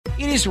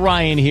It is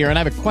Ryan here, and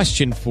I have a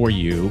question for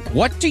you.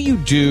 What do you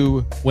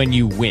do when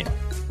you win?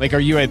 Like, are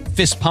you a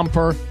fist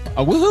pumper,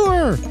 a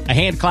woohooer, a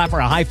hand clapper,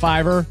 a high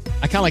fiver?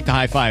 I kind of like the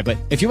high five, but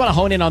if you want to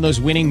hone in on those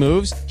winning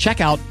moves,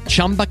 check out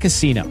Chumba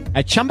Casino.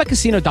 At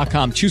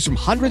ChumbaCasino.com, choose from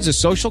hundreds of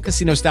social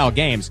casino-style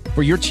games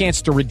for your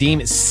chance to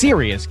redeem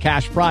serious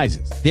cash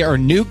prizes. There are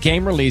new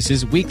game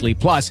releases weekly,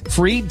 plus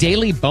free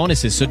daily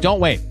bonuses. So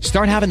don't wait.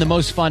 Start having the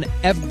most fun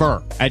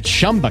ever at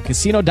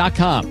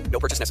ChumbaCasino.com. No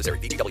purchase necessary.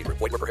 VGW Group.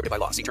 Void where prohibited by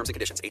law. See terms and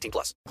conditions. 18+.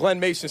 Glenn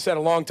Mason said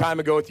a long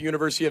time ago at the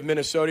University of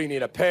Minnesota, you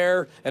need a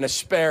pair and a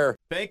spare.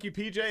 Thank you,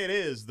 PJ. It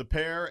is the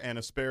Pair and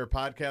a Spare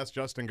podcast.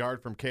 Justin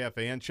Guard from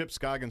KFAN, Chip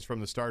Scoggins from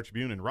the Star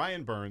Tribune, and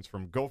Ryan Burns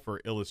from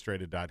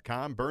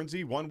GopherIllustrated.com.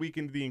 Burnsy, 1 week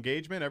into the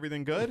engagement,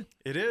 everything good?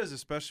 It is,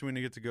 especially when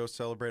you get to go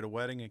celebrate a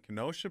wedding in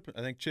Kenosha.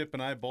 I think Chip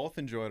and I both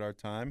enjoyed our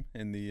time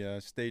in the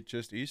state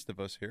just east of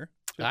us here.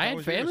 Chip, I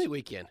had family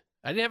weekend.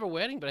 I didn't have a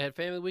wedding, but I had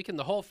family weekend.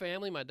 The whole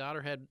family. My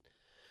daughter had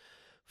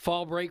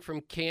fall break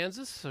from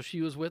Kansas, so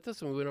she was with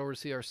us, and we went over to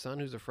see our son,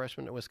 who's a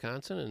freshman at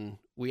Wisconsin, and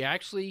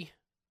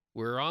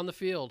we're on the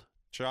field.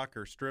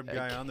 Shocker, strip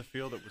guy on the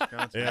field at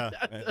Wisconsin. Yeah,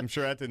 I'm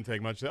sure that didn't take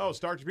much. Oh,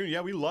 Star Tribune,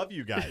 yeah, we love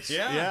you guys.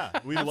 Yeah,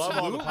 we love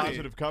all the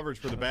positive coverage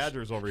for the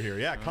Badgers over here.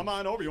 Yeah, come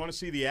on over. You want to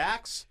see the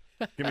Axe?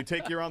 Can we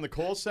take you around the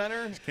Kohl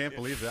Center? Can't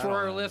believe that. For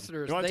our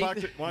listeners. You want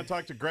to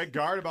talk to Greg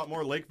Gard about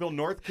more Lakeville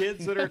North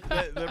kids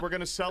that we're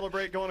going to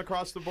celebrate going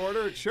across the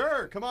border?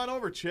 Sure, come on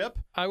over, Chip.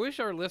 I wish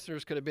our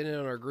listeners could have been in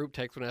on our group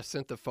text when I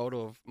sent the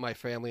photo of my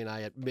family and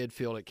I at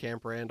midfield at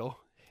Camp Randall.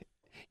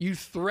 You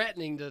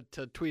threatening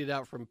to tweet it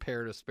out from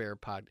Pair to Spare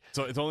pod.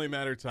 So it's only a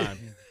matter of time.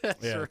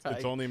 That's yeah, right.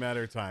 It's only a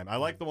matter of time. I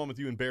like the one with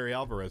you and Barry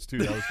Alvarez, too.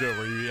 That was good,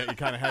 where you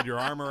kind of had your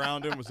arm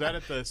around him. Was that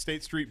at the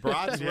State Street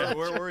Brats? Yeah.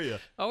 Where were you?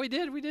 Oh, we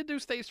did. We did do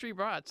State Street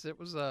Brats. It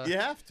was. You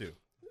have to.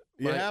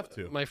 You have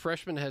to. My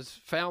freshman has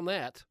found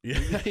that.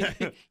 Yeah.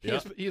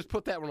 He has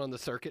put that one on the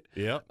circuit.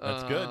 Yeah,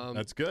 that's good.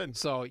 That's good.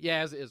 So,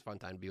 yeah, it's a fun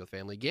time to be with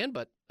family again.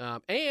 But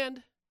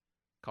and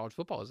college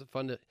football is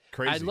fun to.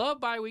 Crazy. I love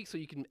bye week so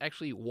you can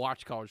actually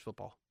watch college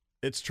football.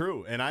 It's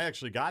true, and I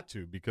actually got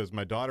to because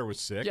my daughter was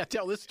sick. Yeah,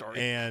 tell this story.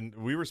 And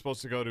we were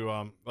supposed to go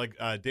to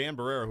Dan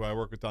Barrera, who I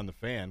work with on The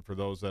Fan, for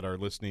those that are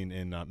listening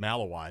in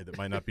Malawai that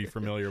might not be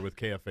familiar with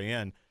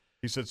KFAN.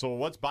 He said, so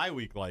what's bye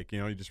week like?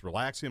 You just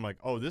relaxing. I'm like,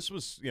 oh, this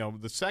was,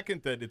 the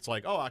second that it's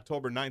like, oh,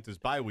 October 9th is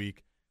bye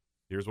week.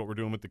 Here's what we're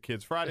doing with the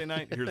kids Friday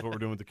night. Here's what we're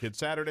doing with the kids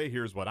Saturday.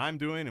 Here's what I'm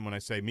doing. And when I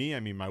say me, I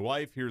mean my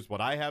wife. Here's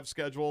what I have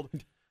scheduled.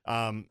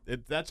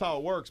 That's how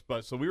it works.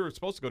 But so we were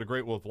supposed to go to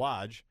Great Wolf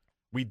Lodge.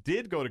 We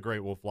did go to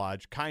Great Wolf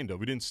Lodge, kind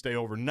of. We didn't stay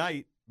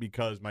overnight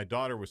because my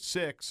daughter was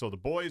sick, so the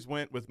boys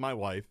went with my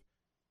wife,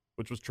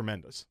 which was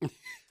tremendous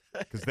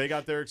because they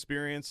got their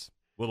experience.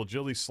 Little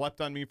Jilly slept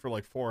on me for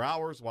like 4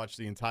 hours, watched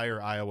the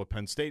entire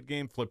Iowa-Penn State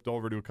game, flipped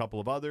over to a couple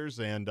of others,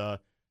 and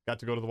got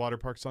to go to the water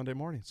park Sunday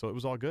morning. So it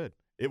was all good.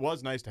 It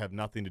was nice to have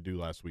nothing to do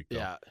last week, though.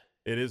 Yeah.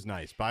 It is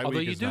nice. Bye Although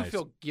week you is do nice.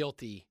 feel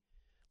guilty,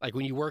 like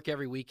when you work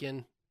every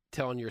weekend,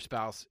 telling your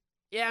spouse,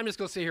 yeah, I'm just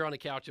going to sit here on the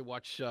couch and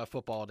watch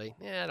football all day.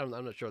 Yeah, I'm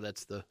not sure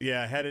that's the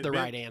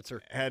right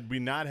answer. Had we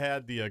not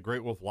had the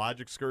Great Wolf Lodge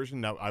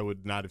excursion, I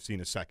would not have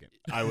seen a second.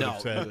 I would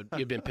have said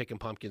you'd been picking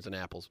pumpkins and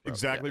apples. Bro.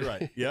 Exactly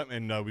right. Yep,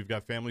 and we've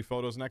got family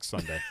photos next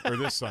Sunday or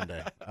this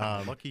Sunday.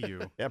 Lucky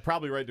you. Yeah,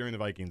 probably right during the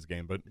Vikings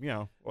game, but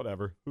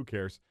whatever. Who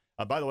cares?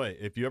 By the way,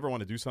 if you ever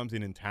want to do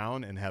something in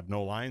town and have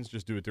no lines,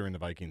 just do it during the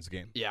Vikings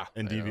game. Yeah.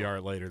 And DVR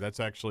it later.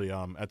 That's actually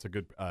that's a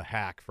good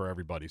hack for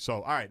everybody.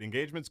 So, all right,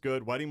 engagement's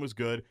good. Wedding was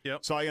good.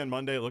 Yep. Saw you on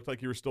Monday. It looked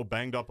like you were still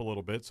banged up a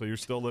little bit, so you're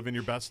still living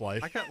your best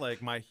life. I got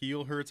my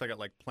heel hurts. I got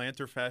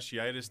plantar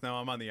fasciitis now.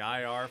 I'm on the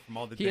IR from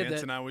all the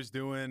dancing I was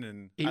doing,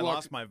 and I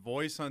lost my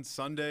voice on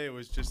Sunday. It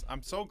was just,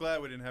 I'm so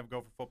glad we didn't have Go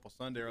for Football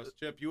Sunday. Or else,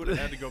 Chip, you would have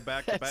had to go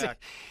back to back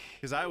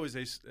because I was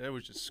just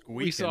squeaking.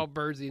 We saw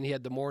Birdsey, and he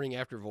had the morning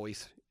after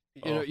voice.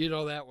 You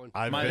know that one.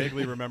 I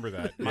vaguely remember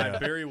that. My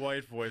Barry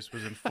White voice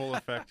was in full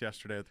effect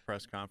yesterday at the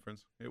press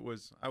conference.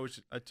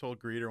 I told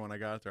Greeter when I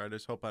got there, I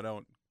just hope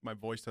my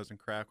voice doesn't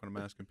crack when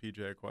I'm asking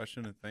PJ a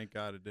question, and thank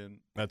God it didn't.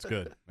 That's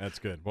good. That's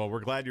good. Well,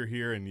 we're glad you're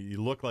here, and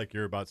you look like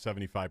you're about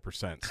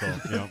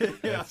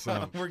 75%.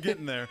 So, we're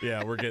getting there.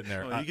 Yeah, we're getting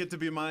there. Well, you get to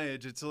be my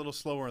age. It's a little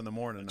slower in the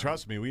morning now.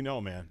 Trust me, we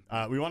know, man.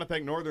 We want to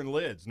thank Northern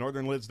Lids,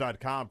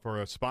 northernlids.com, for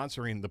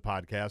sponsoring the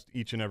podcast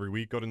each and every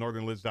week. Go to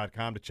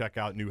northernlids.com to check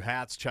out new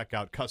hats, check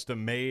out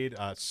custom-made,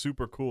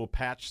 super cool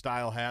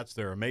patch-style hats.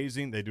 They're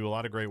amazing. They do a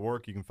lot of great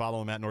work. You can follow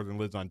them at Northern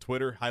Lids on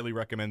Twitter. Highly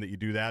recommend that you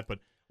do that, but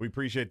we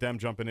appreciate them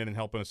jumping in and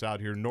helping us out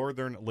here,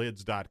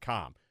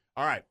 northernlids.com.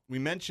 All right, we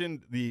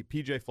mentioned the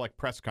PJ Fleck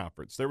press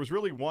conference. There was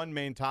really one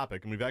main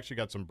topic, and we've actually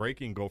got some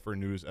breaking Gopher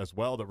news as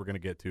well that we're going to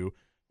get to,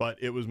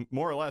 but it was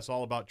more or less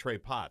all about Trey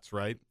Potts,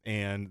 right?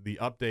 And the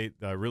update,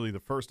 really the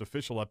first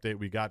official update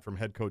we got from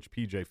head coach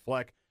PJ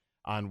Fleck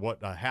on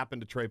what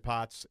happened to Trey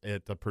Potts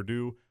at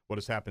Purdue, what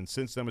has happened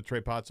since then with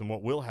Trey Potts, and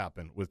what will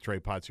happen with Trey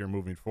Potts here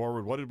moving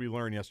forward. What did we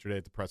learn yesterday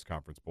at the press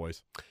conference,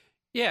 boys?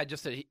 Yeah,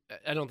 just that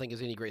I don't think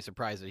it's any great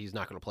surprise that he's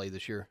not going to play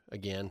this year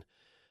again.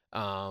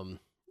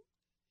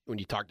 When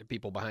you talk to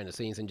people behind the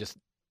scenes and just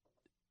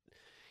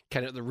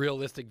kind of the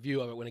realistic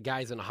view of it. When a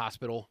guy's in a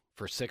hospital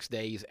for 6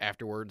 days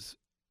afterwards,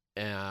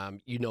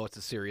 you know it's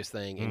a serious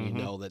thing, and you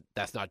know that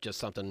that's not just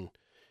something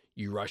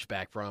you rush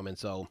back from. And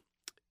so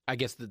I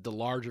guess the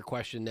larger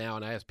question now,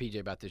 and I asked PJ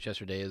about this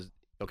yesterday, is,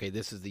 okay,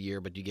 this is the year,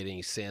 but do you get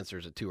any sense, or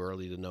is it too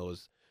early to know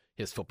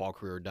his football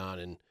career done?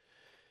 And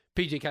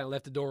PJ kind of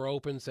left the door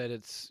open, said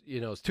it's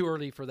too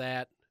early for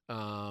that.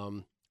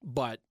 And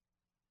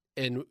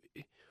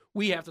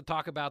we have to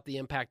talk about the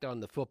impact on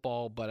the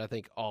football, but I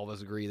think all of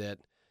us agree that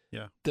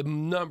the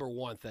number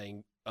one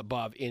thing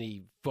above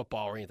any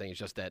football or anything is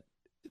just that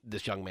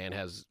this young man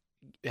has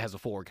a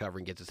full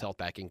recovery and gets his health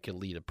back and can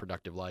lead a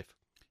productive life.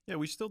 Yeah,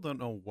 we still don't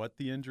know what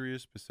the injury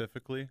is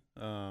specifically.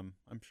 I'm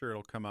sure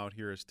it'll come out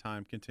here as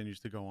time continues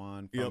to go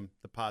on from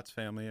the Potts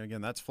family.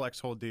 Again, that's Fleck's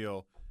whole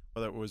deal,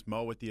 whether it was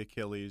Mo with the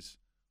Achilles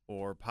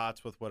or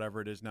Potts with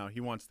whatever it is now. He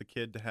wants the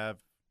kid to have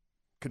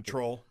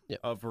control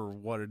over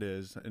what it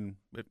is and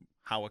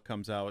how it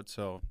comes out.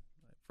 So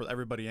for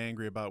everybody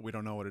angry about it, we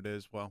don't know what it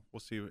is. Well,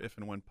 we'll see if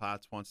and when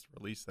Potts wants to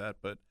release that.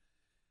 But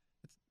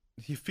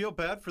you feel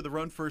bad for the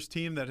run first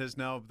team that has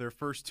now their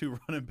first 2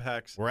 running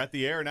backs. We're at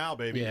the air now,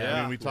 baby. Yeah.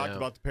 I mean, we talked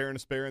about the pair and a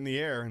spare in the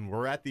air, and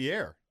we're at the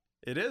air.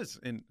 It is.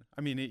 And,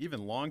 I mean,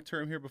 even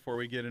long-term here, before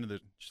we get into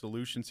the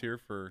solutions here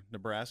for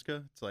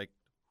Nebraska, it's like,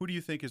 who do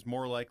you think is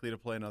more likely to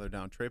play another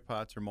down, Trey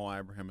Potts or Mo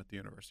Ibrahim at the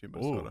University of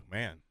Minnesota? Oh,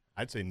 man.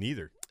 I'd say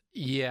neither.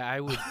 Yeah, I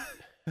would.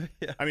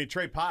 I mean,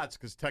 Trey Potts,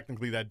 because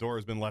technically that door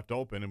has been left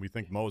open, and we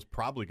think Mo's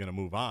probably going to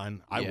move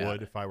on. I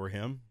would if I were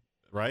him.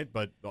 Right,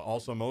 but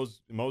also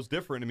Mo's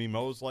different. I mean,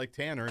 Mo's like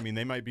Tanner. I mean,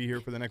 they might be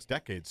here for the next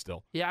decade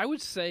still. Yeah, I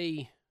would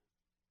say,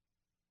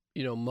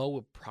 Mo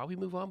would probably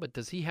move on, but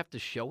does he have to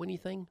show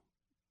anything?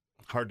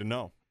 Hard to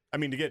know. I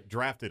mean, to get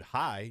drafted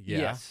high,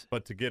 yes,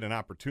 but to get an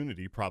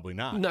opportunity, probably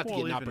not. Not to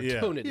get an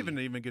opportunity.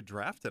 Even get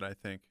drafted, I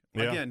think.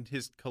 Yeah. Again,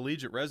 his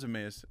collegiate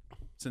resume is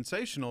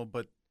sensational,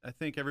 but I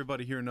think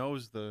everybody here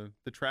knows the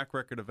track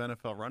record of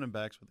NFL running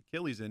backs with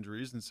Achilles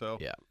injuries, and so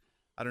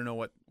I don't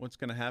know what's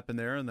going to happen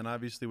there. And then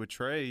obviously with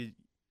Trey,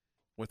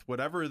 with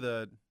whatever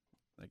the,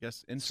 I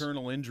guess,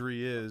 internal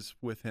injury is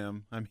with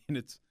him, I mean,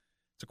 it's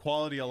a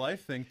quality of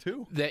life thing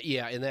too.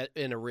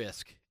 And a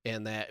risk,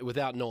 and that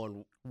without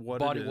knowing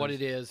what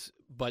it is,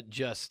 but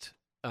just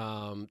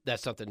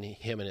that's something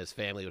him and his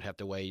family would have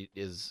to weigh.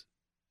 Is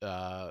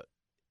the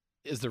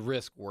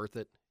risk worth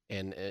it?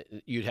 And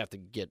you'd have to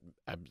get,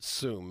 I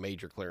assume,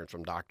 major clearance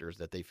from doctors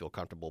that they feel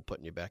comfortable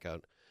putting you back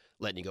out,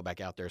 letting you go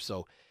back out there.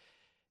 So.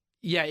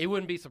 Yeah, it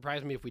wouldn't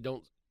surprise me if we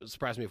don't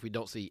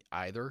see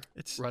either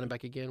running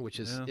back again, which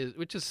is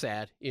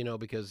sad,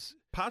 because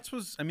Potts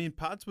was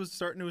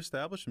starting to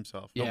establish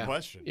himself. No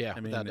question. Yeah, I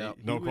mean,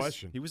 no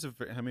question. He was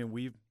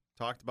we've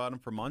talked about him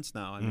for months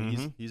now. I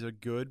mean, he's a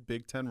good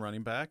Big Ten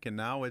running back, and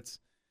now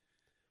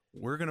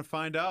we're going to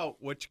find out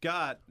what you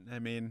got. I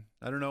mean,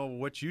 I don't know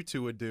what you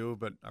two would do,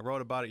 but I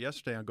wrote about it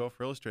yesterday on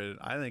Gopher Illustrated.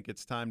 I think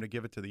it's time to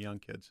give it to the young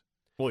kids.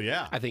 Well,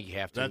 yeah. I think you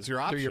have to. That's your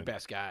option. They're your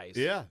best guys.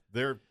 Yeah.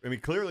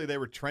 Clearly they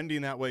were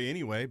trending that way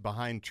anyway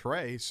behind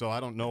Trey, so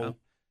I don't know.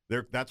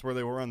 That's where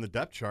they were on the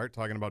depth chart,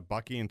 talking about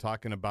Bucky and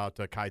talking about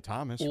Kai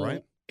Thomas,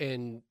 right?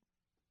 And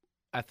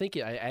I think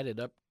I added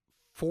up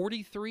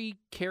 43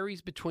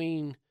 carries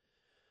between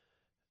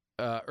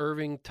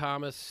Irving,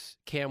 Thomas,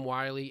 Cam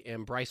Wiley,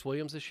 and Bryce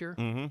Williams this year.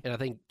 Mm-hmm. And I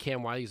think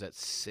Cam Wiley's at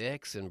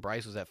 6 and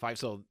Bryce was at 5.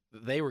 So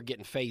they were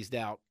getting phased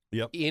out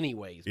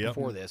anyways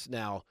before this.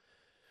 Now,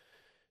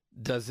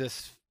 does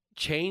this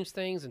change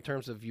things in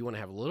terms of you want to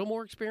have a little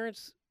more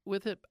experience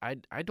with it? I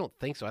don't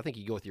think so. I think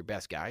you go with your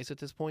best guys at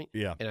this point.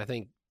 Yeah. And I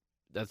think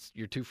that's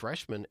your 2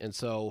 freshmen. And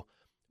so,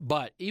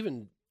 but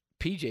even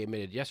PJ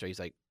admitted yesterday, he's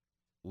like,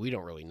 we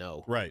don't really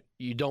know. Right.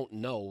 You don't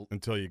know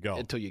until you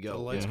go. The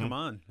lights come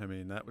on. I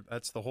mean,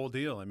 that's the whole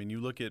deal. I mean,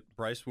 you look at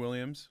Bryce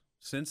Williams.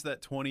 Since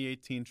that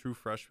 2018 true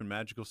freshman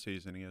magical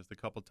season, he has the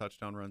couple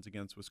touchdown runs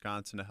against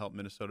Wisconsin to help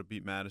Minnesota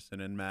beat Madison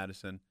in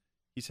Madison.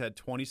 He's had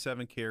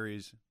 27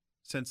 carries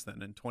since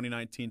then, in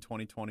 2019,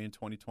 2020, and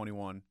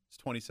 2021, it's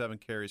 27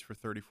 carries for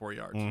 34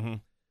 yards. Mm-hmm.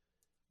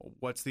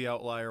 What's the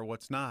outlier?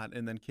 What's not?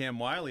 And then Cam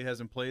Wiley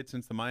hasn't played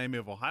since the Miami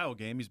of Ohio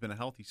game. He's been a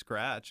healthy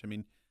scratch. I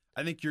mean,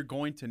 I think you're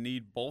going to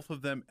need both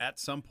of them at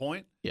some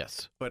point.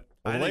 Yes. But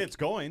the way it's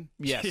going.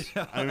 Yes.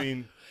 Yeah. I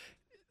mean,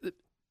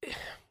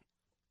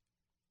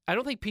 I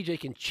don't think PJ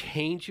can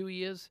change who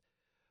he is,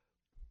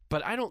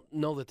 but I don't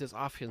know that this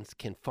offense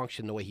can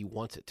function the way he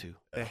wants it to.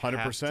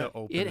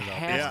 100%. It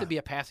has to be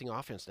a passing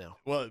offense now.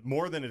 Well,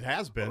 more than it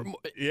has been.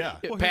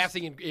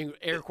 Passing in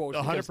air quotes.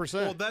 100%.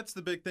 Well, that's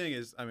the big thing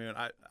is, I mean,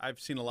 I've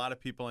seen a lot of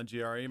people on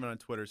GR, even on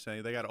Twitter,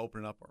 saying they got to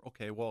open it up.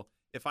 Okay, well,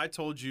 if I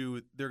told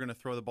you they're going to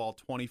throw the ball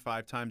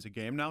 25 times a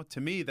game now,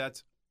 to me,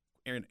 that's,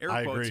 in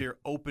air quotes here,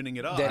 opening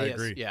it up. That I is,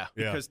 agree. Yeah.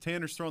 Because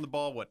Tanner's thrown the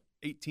ball,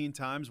 18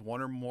 times,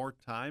 one or more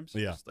times?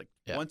 Yeah. Just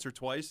once or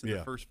twice in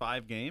the first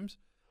 5 games.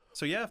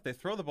 So, yeah, if they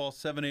throw the ball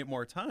 7, 8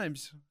 more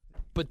times,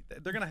 but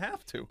they're going to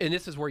have to. And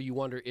this is where you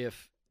wonder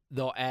if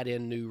they'll add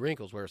in new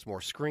wrinkles, where it's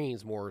more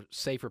screens, more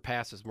safer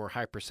passes, more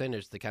high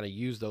percentage to kind of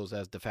use those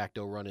as de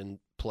facto run-in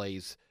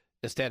plays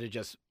instead of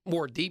just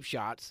more deep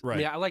shots. Right. I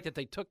mean, I like that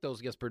they took those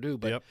against Purdue,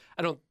 but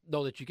I don't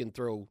know that you can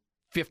throw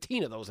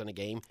 15 of those in a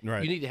game.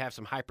 Right. You need to have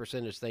some high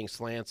percentage things,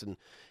 slants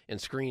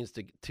and screens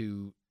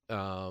to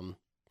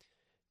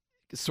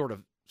sort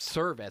of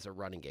serve as a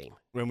running game.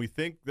 When we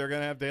think they're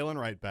going to have Dalen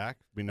Wright back,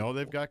 we know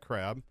they've got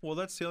Crab. Well,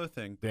 that's the other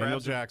thing. Daniel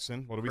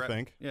Jackson, what do we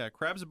think? Yeah,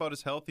 Crab's about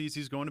as healthy as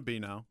he's going to be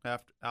now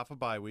off a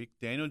bye week.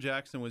 Daniel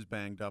Jackson was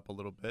banged up a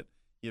little bit.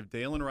 You have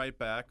Dalen Wright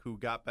back, who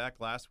got back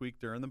last week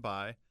during the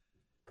bye.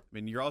 I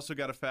mean, you're also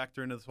got to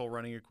factor into this whole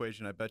running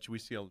equation. I bet you we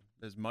see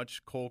as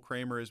much Cole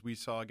Kramer as we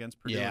saw against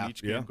Purdue in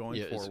each game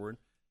going forward.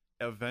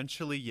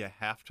 Eventually, you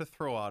have to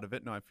throw out of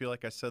it. Now, I feel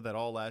like I said that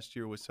all last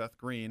year with Seth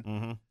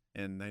Green,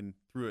 and then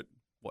threw it,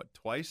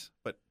 twice?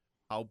 But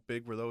how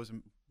big were those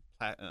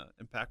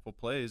impactful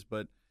plays?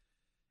 But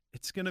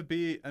it's going to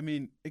be, I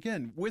mean,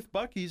 again, with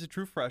Bucky, he's a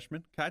true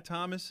freshman. Kai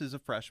Thomas is a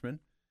freshman.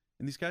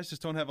 And these guys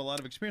just don't have a lot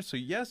of experience. So,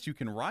 yes, you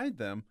can ride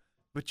them,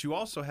 but you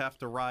also have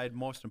to ride,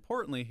 most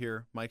importantly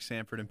here, Mike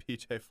Sanford and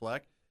P.J.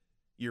 Fleck,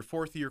 your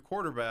fourth-year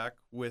quarterback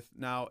with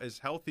now as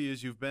healthy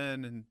as you've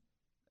been and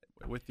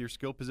with your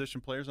skill position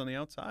players on the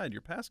outside,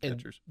 your pass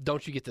catchers. And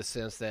don't you get the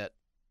sense that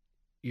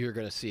you're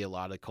going to see a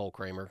lot of Cole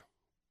Kramer?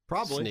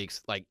 Probably.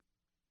 Sneaks, like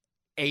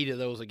 8 of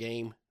those a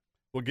game.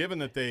 Well, given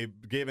that they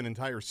gave an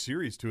entire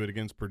series to it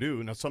against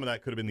Purdue, now some of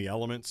that could have been the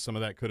elements, some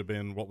of that could have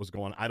been what was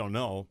going on. I don't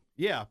know.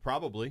 Yeah,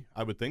 probably.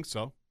 I would think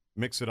so.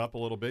 Mix it up a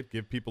little bit,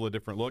 give people a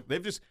different look.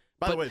 They've just,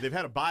 by the way, they've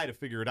had a bye to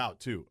figure it out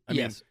too. I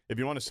mean, if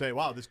you want to say,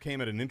 wow, this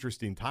came at an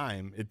interesting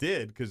time, it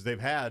did, because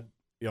they've had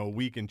a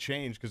week and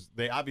change, because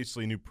they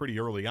obviously knew pretty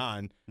early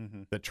on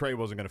that Trey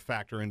wasn't going to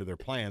factor into their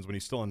plans when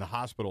he's still in the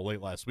hospital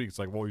late last week. It's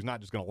like, well, he's not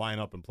just going to line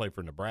up and play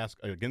for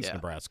Nebraska against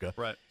Nebraska.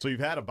 Right. So you've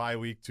had a bye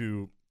week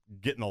to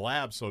get in the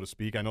lab, so to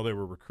speak. I know they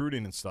were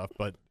recruiting and stuff,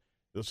 but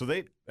so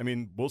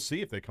we'll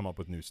see if they come up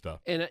with new stuff.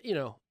 And,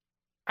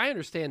 I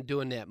understand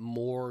doing that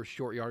more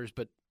short yardage,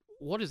 but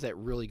what is that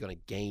really going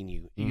to gain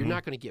you? You're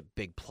not going to get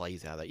big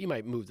plays out of that. You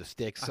might move the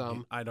stick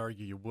some. I'd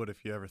argue you would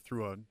if you ever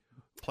threw a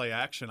play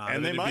action on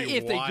and it. They might.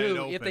 If they do,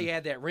 open. If they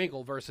add that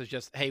wrinkle versus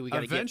just, hey, we got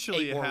to get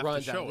 8 more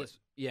runs out of this.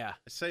 Yeah.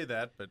 I say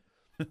that, but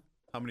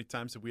how many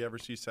times did we ever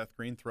see Seth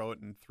Green throw it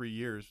in 3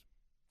 years?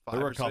 5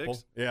 there were or a couple.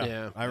 6?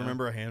 Yeah. I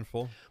remember a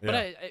handful.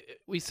 But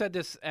we said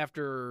this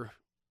after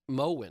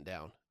Mo went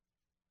down.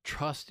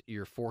 Trust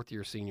your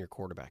fourth-year senior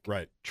quarterback.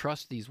 Right.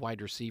 Trust these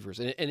wide receivers.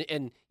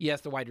 And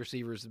yes, the wide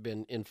receivers have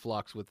been in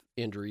flux with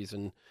injuries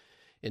and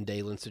in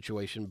Dalen's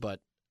situation, but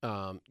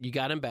you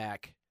got him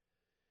back.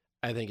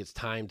 I think it's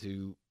time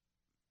to,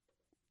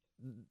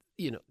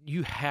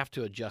 you have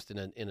to adjust in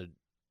a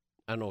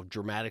I don't know if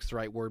dramatic's the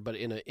right word, but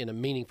in a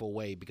meaningful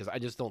way, because I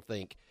just don't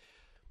think,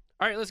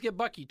 all right, let's get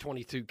Bucky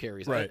 22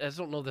 carries. Right. I just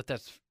don't know that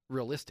that's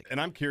realistic.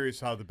 And I'm curious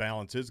how the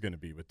balance is going to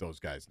be with those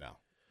guys now,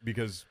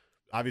 because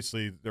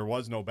obviously there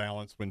was no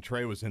balance when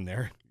Trey was in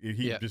there.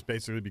 He just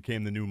basically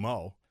became the new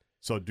Mo.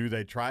 So do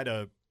they try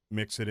to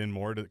mix it in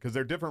more? Because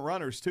they're different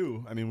runners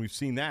too. I mean, we've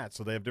seen that.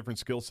 So they have different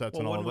skill sets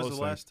and all of those things. When was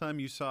the last time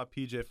you saw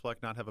P.J.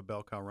 Fleck not have a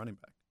bell cow running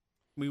back?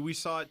 I mean, we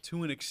saw it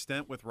to an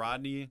extent with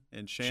Rodney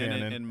and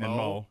Shannon and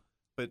Mo.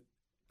 But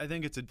I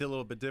think it's a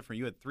little bit different.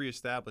 You had 3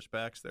 established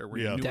backs there. Where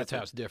you knew that's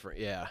how it's different,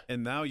 yeah.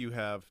 And now you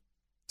have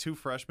 2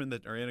 freshmen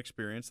that are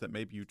inexperienced that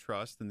maybe you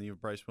trust, and then you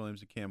have Bryce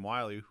Williams and Cam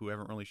Wiley, who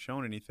haven't really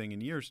shown anything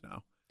in years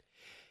now.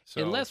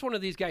 So, unless one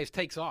of these guys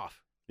takes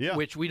off,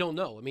 which we don't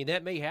know. I mean,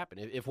 that may happen.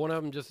 If one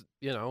of them just,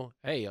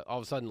 hey, all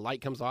of a sudden light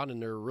comes on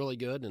and they're really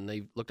good and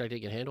they look like they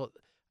can handle it,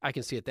 I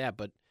can see it that.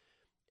 But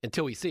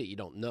until we see it, you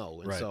don't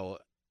know. And so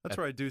that's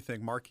where I do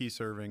think Marquise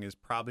Irving is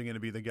probably going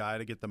to be the guy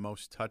to get the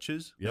most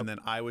touches. Yep. And then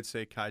I would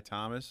say Kai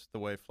Thomas, the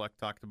way Fleck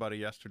talked about it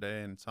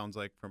yesterday, and it sounds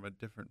like from a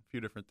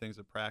few different things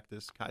at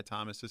practice, Kai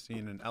Thomas has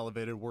seen an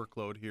elevated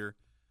workload here.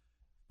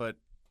 But,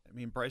 I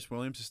mean, Bryce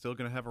Williams is still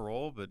going to have a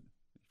role, but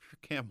if you're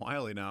Cam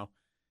Wiley now,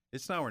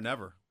 it's now or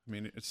never. I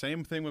mean,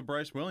 same thing with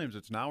Bryce Williams.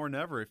 It's now or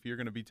never if you're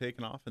going to be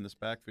taken off in this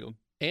backfield.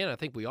 And I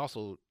think we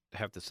also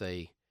have to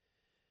say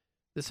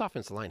this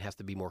offensive line has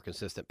to be more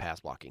consistent pass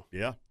blocking.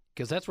 Yeah.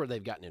 Because that's where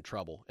they've gotten in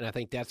trouble. And I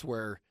think that's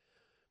where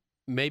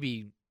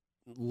maybe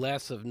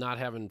less of not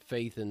having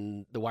faith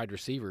in the wide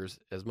receivers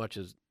as much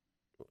as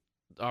the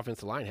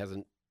offensive line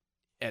hasn't,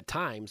 at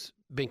times,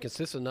 been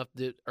consistent enough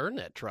to earn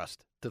that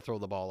trust to throw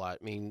the ball out.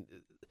 I mean,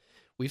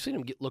 we've seen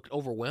them look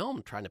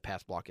overwhelmed trying to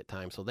pass block at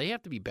times, so they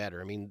have to be better.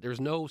 I mean,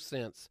 there's no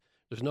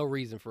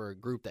reason for a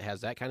group that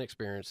has that kind of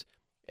experience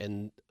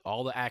and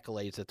all the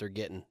accolades that they're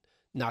getting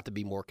not to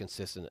be more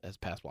consistent as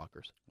pass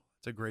blockers.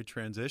 It's a great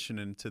transition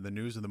into the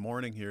news of the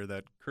morning here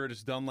that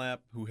Curtis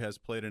Dunlap, who has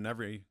played in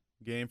every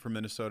game for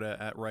Minnesota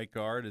at right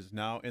guard, is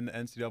now in the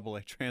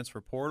NCAA transfer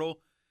portal.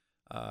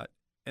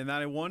 And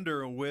I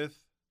wonder and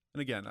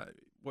again,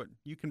 what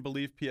you can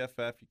believe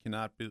PFF, you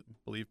cannot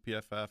believe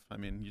PFF. I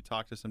mean, you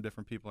talk to some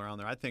different people around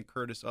there. I think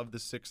Curtis, of the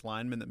 6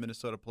 linemen that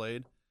Minnesota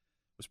played,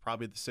 was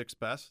probably the 6th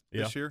best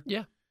this year.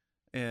 Yeah.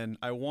 And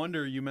I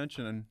wonder, you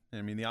mentioned,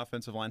 I mean, the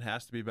offensive line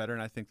has to be better,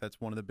 and I think that's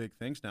one of the big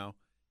things now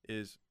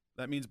is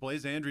that means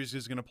Blaze Andrews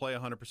is going to play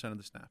 100% of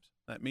the snaps.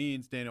 That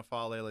means Daniel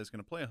Faalele is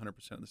going to play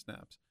 100% of the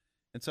snaps.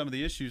 And some of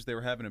the issues they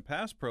were having in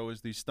pass pro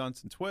is these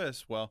stunts and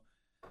twists. Well,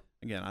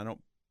 again, I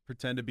don't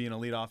pretend to be an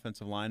elite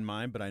offensive line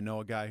mind, but I know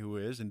a guy who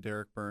is, and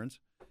Derek Burns.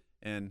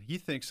 And he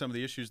thinks some of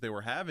the issues they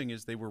were having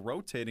is they were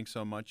rotating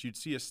so much. You'd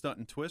see a stunt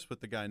and twist with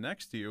the guy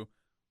next to you.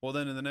 Well,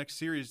 then in the next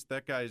series,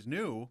 that guy's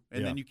new,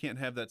 and then you can't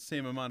have that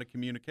same amount of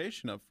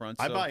communication up front.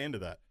 So I buy into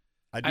that.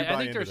 I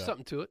think there's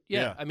something to it.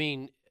 Yeah. I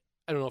mean,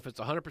 I don't know if it's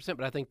 100%,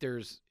 but I think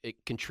it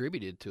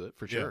contributed to it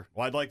for sure. Yeah.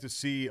 Well, I'd like to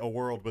see a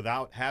world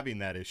without having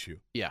that issue.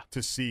 Yeah.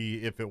 To see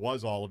if it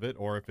was all of it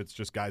or if it's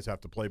just guys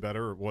have to play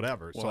better or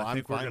whatever. Well, so I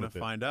think we're going to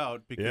find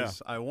out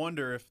because I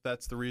wonder if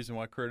that's the reason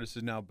why Curtis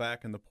is now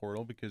back in the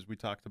portal, because we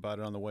talked about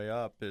it on the way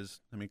up.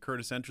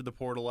 Curtis entered the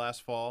portal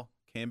last fall,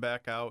 came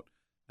back out.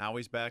 Now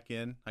he's back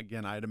in.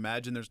 Again, I'd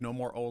imagine there's no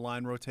more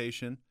O-line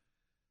rotation.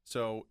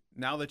 So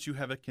now that you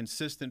have a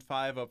consistent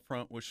 5 up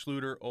front with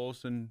Schluter,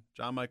 Olsen,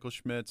 John Michael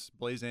Schmitz,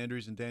 Blaze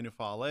Andrews, and Daniel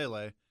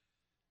Faalele,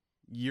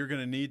 you're going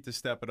to need to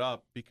step it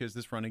up because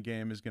this running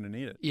game is going to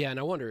need it. Yeah, and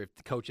I wonder if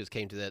the coaches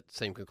came to that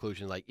same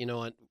conclusion. Like, you know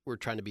what, we're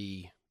trying to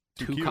be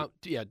too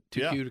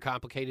cute or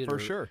complicated. For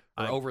sure.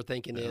 Or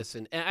overthinking this.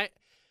 And I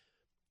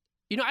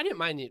didn't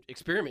mind the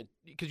experiment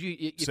because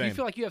if you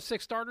feel like you have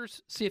 6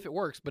 starters, see if it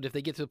works. But if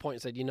they get to the point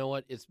and say, you know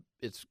what,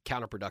 it's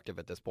counterproductive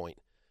at this point,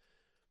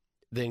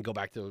 then go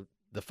back to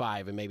the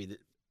 5 and maybe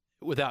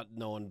without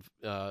knowing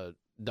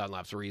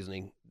Dunlap's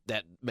reasoning,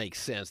 that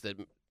makes sense. That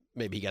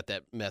maybe he got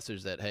that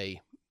message that, hey,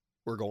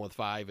 we're going with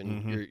 5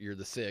 and you're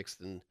the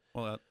 6th. And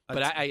but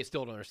I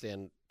still don't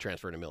understand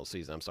transferring in the middle of the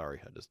season. I'm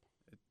sorry,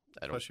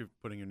 especially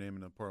putting your name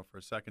in the portal for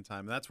a second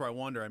time. And that's where I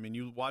wonder. I mean,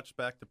 you watch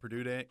back the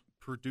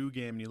Purdue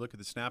game and you look at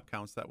the snap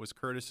counts. That was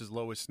Curtis's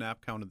lowest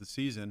snap count of the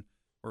season,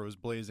 or it was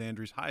Blaze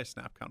Andrews' highest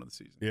snap count of the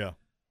season. Yeah.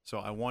 So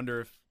I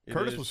wonder if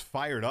Curtis was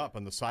fired up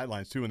on the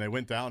sidelines too when they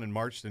went down and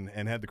marched and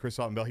had the Chris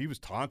Allen bell. He was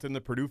taunting the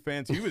Purdue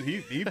fans.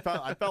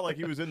 I felt like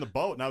he was in the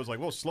boat, and I was like,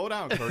 "Well, slow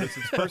down, Curtis.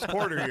 It's first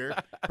quarter here.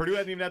 Purdue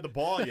hasn't even had the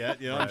ball yet.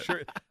 You know, right. I'm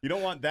sure you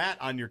don't want that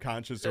on your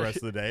conscience the rest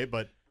of the day."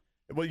 But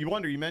you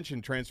wonder. You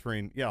mentioned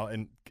transferring,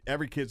 and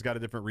every kid's got a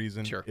different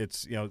reason. Sure.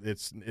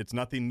 It's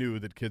nothing new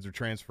that kids are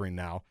transferring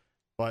now.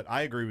 But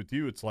I agree with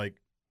you. It's like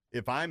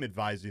if I'm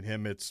advising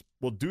him, it's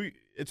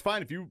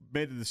fine if you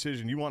made the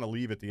decision you want to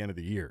leave at the end of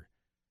the year,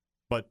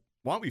 but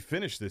why don't we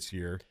finish this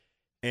year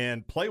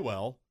and play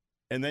well,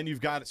 and then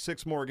you've got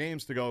 6 more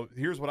games to go,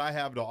 here's what I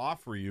have to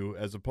offer you,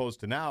 as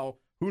opposed to now,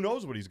 who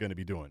knows what he's going to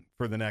be doing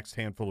for the next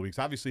handful of weeks.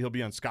 Obviously, he'll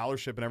be on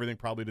scholarship and everything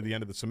probably to the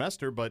end of the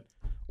semester, but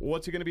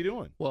what's he going to be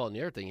doing? Well, and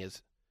the other thing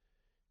is,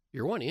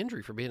 you're one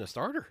injury for being a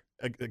starter.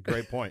 A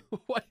great point.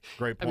 What?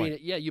 Great point. I mean,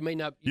 yeah, you may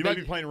not. You might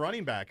be playing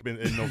running back in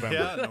November.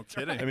 Yeah, no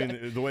kidding. I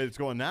mean, the way it's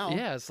going now.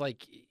 Yeah,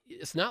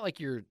 it's not like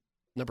you're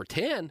number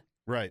 10.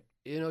 Right.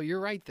 You're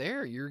right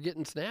there. You're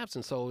getting snaps,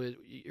 and so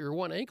you're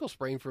one ankle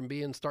sprain from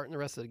starting the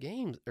rest of the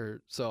games.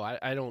 So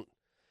I don't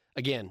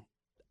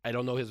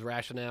know his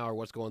rationale or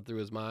what's going through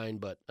his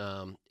mind, but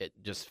it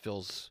just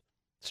feels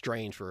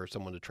strange for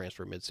someone to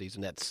transfer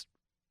midseason that's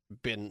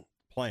been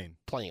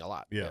playing a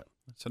lot. Yeah.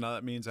 So now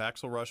that means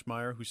Axel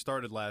Rushmeyer, who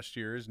started last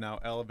year, is now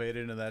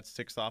elevated into that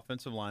 6th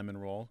offensive lineman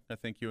role. I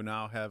think you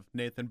now have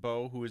Nathan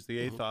Bowe, who is the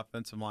 8th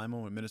offensive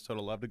lineman, when Minnesota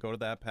love to go to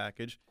that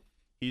package.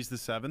 He's the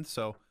 7th.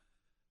 So,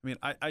 I mean,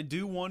 I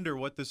do wonder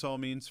what this all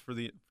means for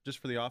the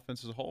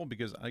offense as a whole,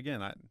 because,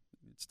 again,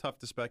 it's tough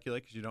to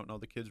speculate because you don't know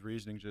the kid's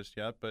reasoning just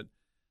yet. But,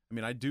 I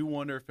mean, I do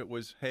wonder if it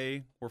was,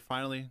 hey, we're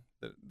finally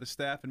 – the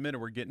staff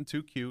admitted we're getting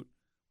too cute.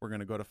 We're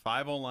going to go to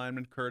 5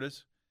 linemen.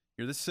 Curtis,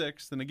 you're the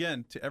 6th. And,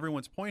 again, to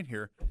everyone's point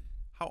here,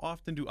 how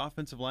often do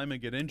offensive linemen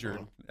get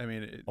injured? I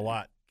mean, a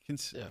lot.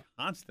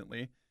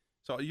 Constantly.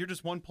 So you're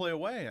just one play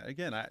away.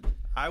 Again,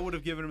 I would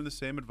have given him the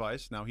same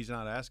advice. Now, he's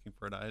not asking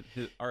for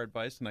it, our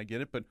advice, and I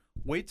get it. But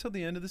wait till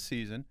the end of the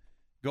season.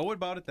 Go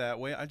about it that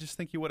way. I just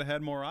think you would have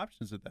had more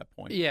options at that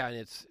point. Yeah, and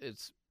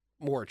it's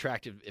more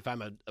attractive. If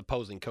I'm an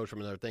opposing coach from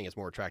another thing, it's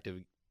more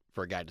attractive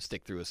for a guy to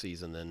stick through a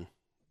season than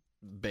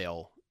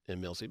bail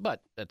in middle season.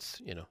 But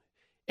that's,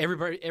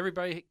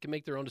 everybody can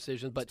make their own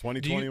decisions. But it's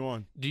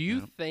 2021. Do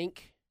you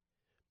think,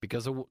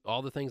 because of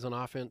all the things on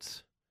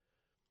offense,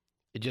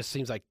 it just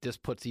seems like this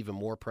puts even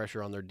more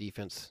pressure on their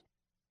defense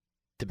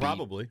to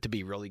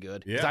be really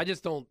good? Yeah.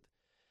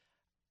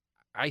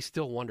 I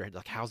still wonder,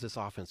 how's this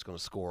offense going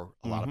to score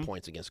a lot of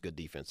points against good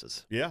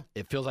defenses? Yeah.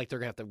 It feels like they're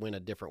going to have to win a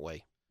different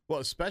way. Well,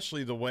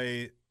 especially the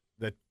way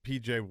that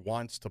PJ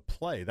wants to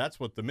play. That's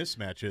what the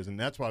mismatch is, and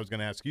that's why I was going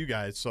to ask you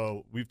guys.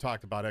 So we've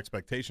talked about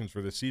expectations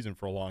for this season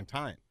for a long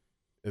time,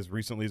 as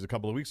recently as a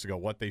couple of weeks ago,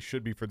 what they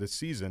should be for this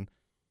season.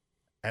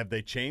 Have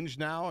they changed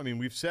now? I mean,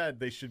 we've said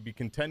they should be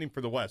contending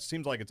for the West.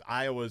 Seems like it's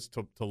Iowa's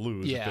to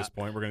lose at this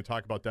point. We're going to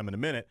talk about them in a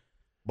minute.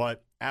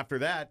 But after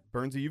that,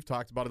 Burnsy, you've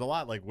talked about it a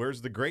lot. Like, where's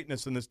the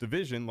greatness in this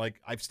division? Like,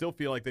 I still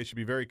feel like they should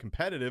be very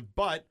competitive,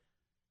 but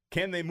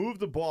can they move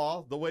the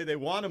ball the way they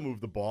want to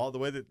move the ball, the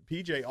way that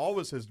PJ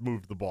always has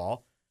moved the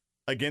ball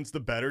against the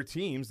better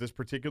teams this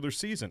particular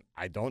season?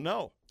 I don't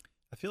know.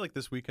 I feel like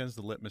this weekend's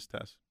the litmus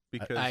test.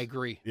 because I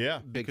agree. Yeah,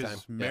 big time.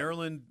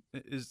 Maryland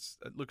it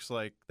looks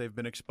like they've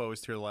been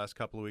exposed here the last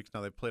couple of weeks.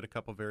 Now they've played a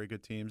couple of very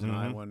good teams in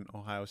Iowa and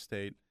Ohio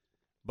State,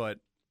 but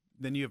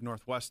then you have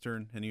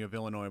Northwestern and you have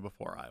Illinois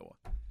before Iowa.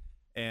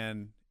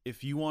 And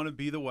if you want to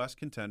be the West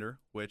contender,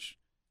 which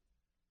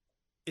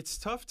it's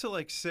tough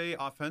to say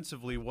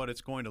offensively what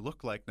it's going to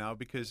look like now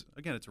because,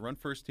 again, it's a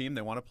run-first team.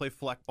 They want to play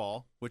fleck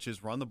ball, which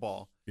is run the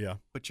ball. Yeah.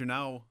 But you're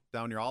now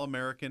down your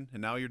All-American,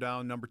 and now you're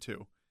down number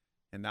 2.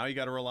 And now you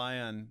got to rely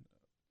on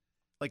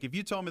 – if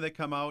you told me they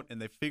come out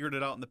and they figured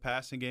it out in the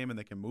passing game and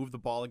they can move the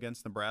ball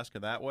against Nebraska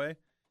that way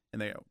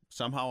and they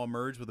somehow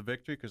emerge with a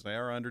victory because they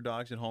are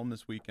underdogs at home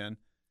this weekend,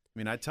 I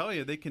mean, I tell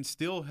you, they can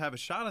still have a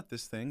shot at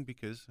this thing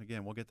because,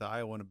 again, we'll get to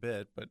Iowa in a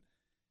bit, but –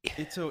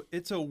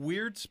 It's a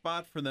weird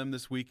spot for them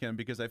this weekend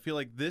because I feel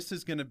like this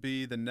is going to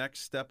be the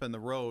next step in the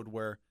road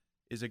where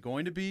is it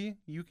going to be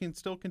you can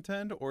still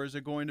contend or is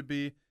it going to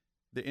be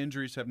the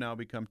injuries have now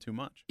become too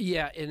much?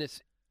 Yeah, and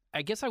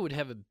I guess I would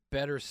have a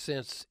better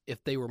sense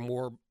if they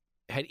were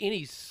had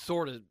any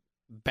sort of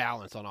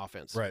balance on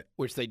offense, right?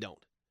 Which they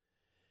don't.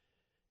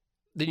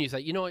 Then you say,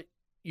 you know what,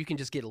 you can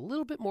just get a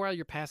little bit more out of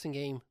your passing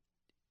game.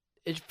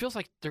 It feels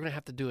like they're going to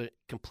have to do a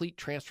complete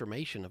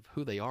transformation of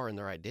who they are and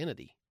their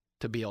identity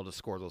to be able to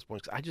score those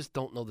points. I just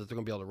don't know that they're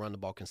going to be able to run the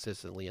ball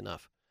consistently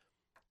enough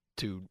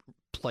to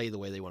play the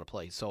way they want to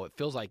play. So it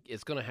feels like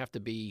it's going to have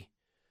to be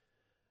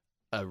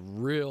a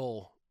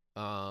real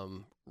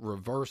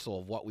reversal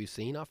of what we've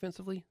seen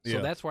offensively.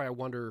 So that's why I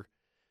wonder,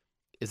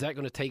 is that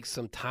going to take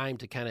some time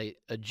to kind of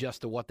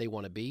adjust to what they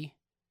want to be,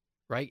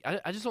 right?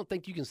 I just don't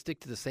think you can stick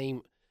to the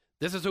same,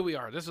 this is who we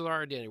are, this is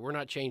our identity, we're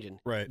not changing,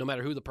 right? No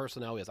matter who the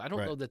personnel is. I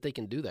don't know that they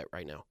can do that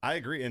right now. I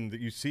agree, and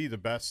you see the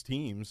best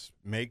teams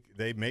make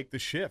the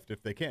shift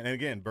if they can. And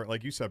again,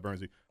 like you said,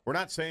 Bernsey, we're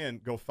not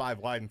saying go 5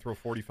 wide and throw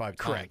 45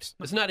 Correct. times.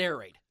 It's not air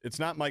raid. It's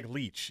not Mike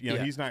Leach.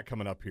 He's not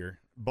coming up here.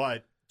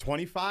 But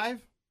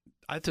 25,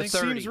 I think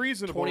seems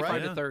reasonable, 25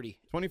 right? to 30.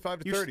 25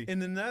 to 30.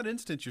 And in that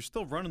instance, you're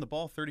still running the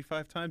ball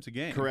 35 times a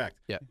game.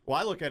 Correct. Yeah. Well,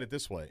 I look at it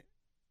this way.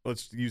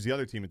 Let's use the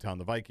other team in town,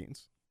 the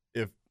Vikings.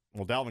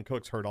 Dalvin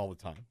Cook's hurt all the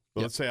time.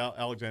 But let's say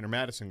Alexander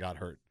Madison got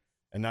hurt,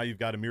 and now you've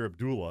got Amir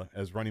Abdullah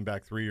as running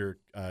back 3 or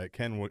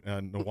Ken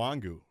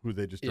Nwangu, who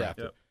they just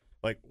drafted.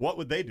 What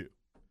would they do?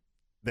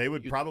 They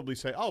would probably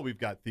say, we've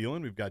got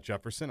Thielen, we've got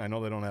Jefferson. I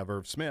know they don't have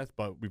Irv Smith,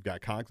 but we've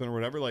got Conklin or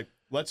whatever.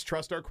 Let's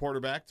trust our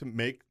quarterback to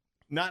make,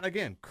 not,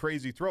 again,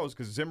 crazy throws,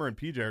 because Zimmer and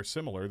PJ are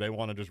similar. They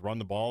want to just run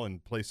the ball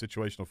and play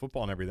situational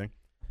football and everything.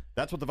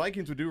 That's what the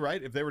Vikings would do,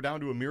 right? If they were down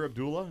to Amir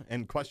Abdullah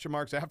and question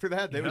marks after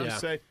that, they would just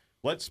say,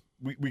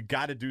 we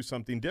got to do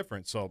something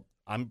different. So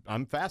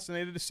I'm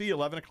fascinated to see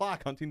 11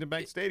 o'clock Huntington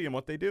Bank Stadium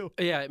what they do.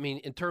 Yeah, I mean,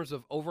 in terms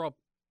of overall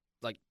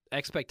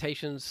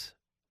expectations,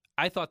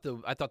 I thought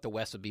the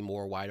West would be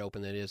more wide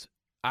open than it is.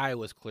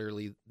 Iowa's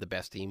clearly the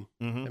best team.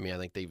 Mm-hmm. I mean, I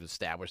think they've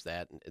established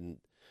that, and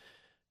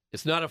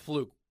it's not a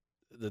fluke.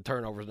 The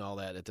turnovers and all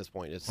that at this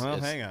point.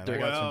 Hang on.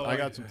 I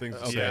got some things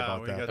to say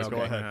about that. Let's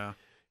go ahead. Yeah.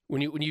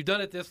 When you've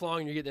done it this long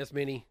and you're getting this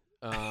many,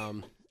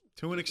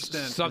 to an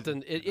extent,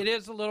 something it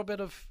is a little bit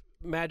of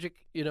magic,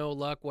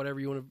 luck, whatever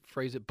you want to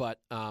phrase it. But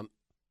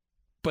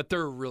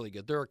they're really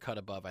good. They're a cut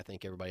above, I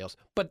think, everybody else.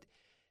 But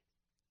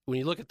when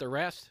you look at the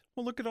rest,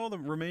 well, look at all the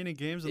remaining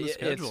games in the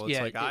schedule.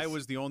 It's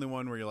Iowa's the only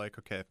one where you're like,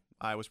 okay,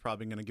 Iowa's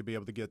probably going to be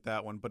able to get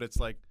that one. But it's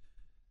like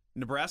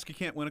Nebraska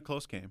can't win a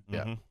close game.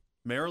 Yeah. Mm-hmm.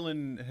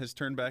 Maryland has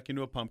turned back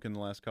into a pumpkin the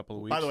last couple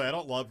of weeks. By the way, I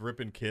don't love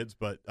ripping kids,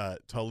 but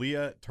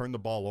Talia turned the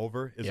ball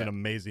over is an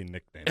amazing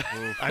nickname.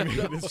 I mean,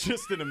 it's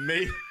just an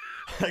amazing.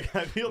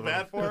 I feel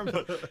bad for him,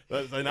 but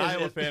as an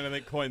Iowa fan, I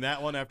think coined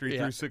that one after he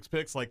threw 6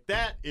 picks.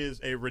 That is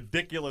a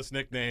ridiculous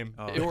nickname.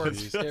 It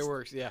works. It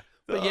works. Yeah.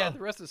 But the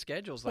rest of the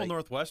schedule's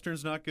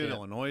Northwestern's not good.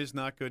 Illinois is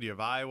not good. You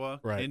have Iowa.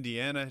 Right.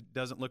 Indiana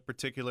doesn't look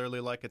particularly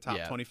like a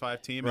top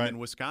 25 team. Right. And then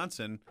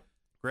Wisconsin,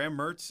 Graham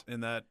Mertz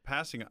in that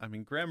passing. I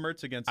mean, Graham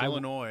Mertz against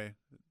Illinois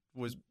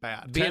was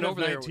bad. 10 of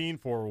 19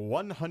 for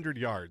 100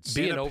 yards.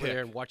 Being over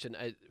there and watching,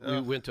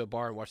 we went to a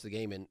bar and watched the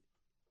game, and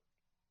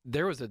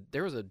there was a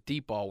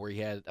deep ball where he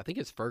had, I think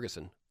it's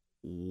Ferguson,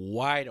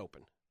 wide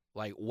open,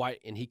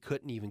 and he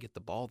couldn't even get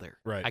the ball there.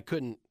 Right. I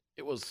couldn't.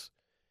 It was,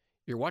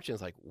 you're watching,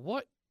 it's like,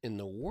 what in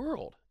the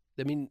world?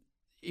 I mean,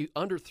 he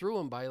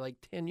underthrew him by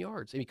 10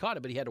 yards. And he caught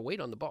it, but he had to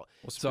wait on the ball.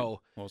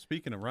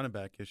 Speaking of running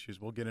back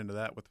issues, we'll get into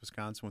that with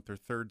Wisconsin with their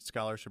 3rd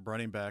scholarship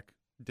running back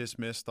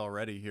dismissed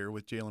already here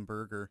with Jalen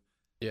Berger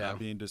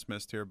being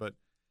dismissed here. But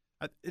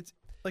it's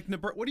like,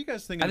 what do you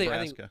guys think of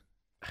Nebraska?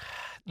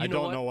 I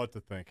don't know what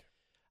to think.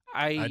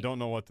 I don't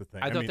know what to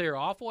think. I thought they were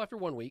awful after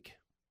 1 week.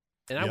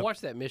 And I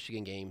watched that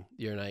Michigan game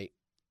the other night.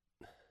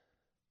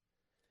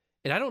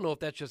 And I don't know if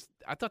that's just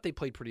 – I thought they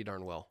played pretty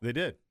darn well. They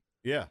did.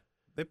 Yeah.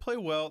 They play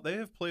well. They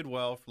have played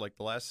well for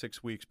the last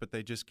 6 weeks, but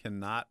they just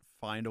cannot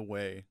find a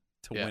way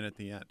to win at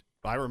the end.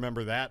 I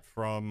remember that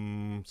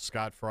from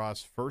Scott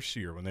Frost's first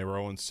year when they were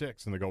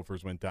 0-6 and the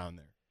Gophers went down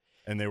there.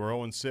 And they were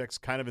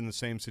 0-6, kind of in the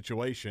same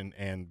situation,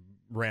 and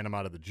ran them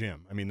out of the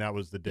gym. I mean, that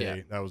was the day.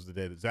 Yeah. That was the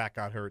day that Zach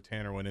got hurt,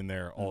 Tanner went in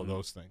there, all of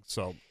those things.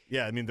 So,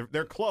 yeah, I mean,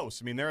 they're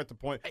close. I mean, they're at the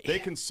point they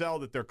can sell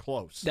that they're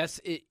close. That's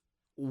it.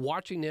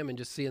 watching them and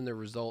just seeing their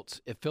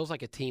results, it feels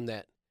like a team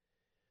that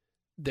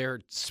there are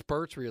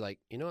spurts where you're like,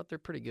 you know what, they're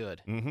pretty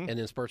good. Mm-hmm. And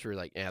then spurts where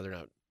you're like, yeah, they're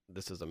not.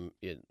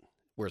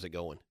 Where's it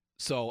going?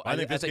 So I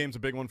think this game's a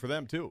big one for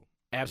them, too.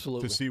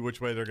 Absolutely. To see which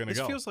way they're going to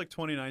go. This feels like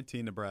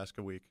 2019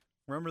 Nebraska week.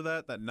 Remember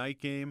that night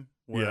game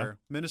where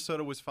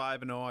Minnesota was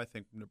 5-0, I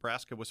think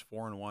Nebraska was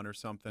 4-1 or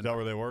something. Is that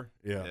where they were?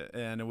 Yeah.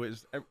 And it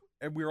was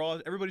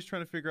everybody's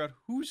trying to figure out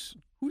who's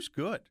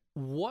good.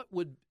 What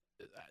would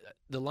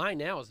the line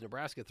now is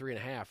Nebraska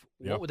 3.5.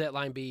 What would that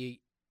line be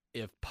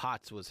if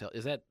Potts was held?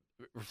 Is that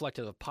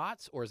reflective of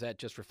Potts, or is that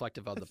just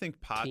reflective of the teams? I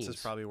think Potts is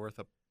probably worth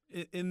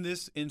in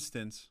this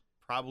instance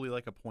probably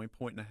like a point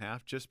and a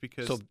half, just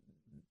because. So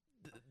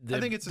I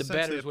think it's the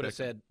bettors would have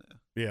said.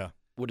 Yeah.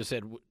 Would have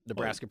said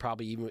Nebraska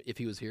probably even if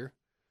he was here.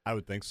 I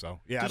would think so.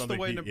 Yeah, just the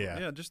way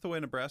just the way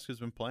Nebraska's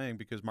been playing,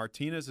 because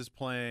Martinez is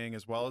playing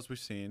as well as we've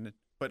seen.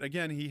 But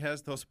again, he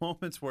has those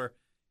moments where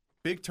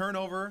big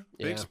turnover,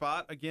 big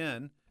spot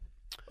again.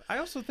 I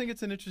also think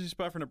it's an interesting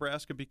spot for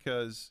Nebraska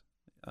because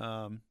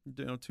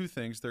two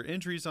things. Their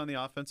injuries on the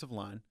offensive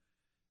line.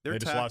 They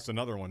just lost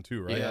another one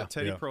too, right? Yeah,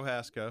 Teddy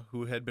Prohaska,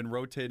 who had been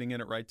rotating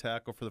in at right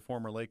tackle for the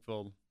former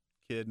Lakeville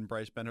kid, and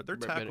Bryce Bender. Their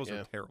tackles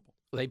are terrible.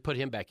 They put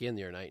him back in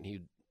the other night,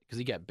 and because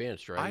he got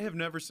benched, right? I have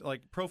never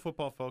Pro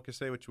Football Focus.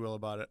 Say what you will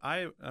about it.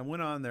 I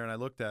went on there and I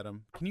looked at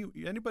him.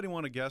 Anybody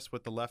want to guess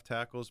what the left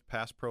tackle's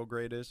pass pro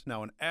grade is?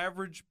 Now, an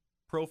average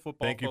Pro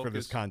Football. Thank you for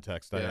this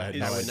context.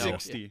 Is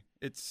 60.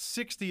 It's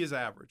 60 is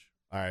average.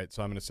 All right,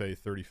 so I'm going to say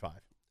 35.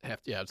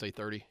 I'd say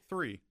 30.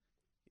 3.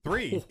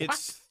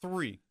 It's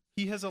 3.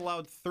 He has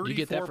allowed 34 you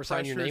get that for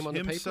signing your name on the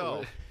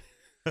himself.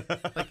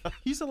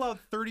 He's allowed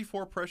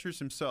 34 pressures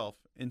himself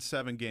in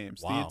 7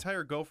 games. Wow. The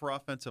entire Gopher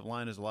offensive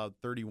line has allowed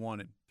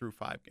 31 through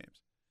 5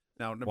 games.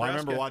 Now, Nebraska, I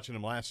remember watching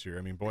him last year.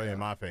 I mean, Boye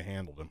Mafe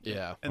handled him.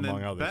 Yeah. And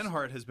among then others.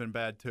 Benhart has been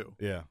bad too.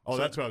 Yeah. Oh,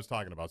 that's what I was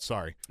talking about.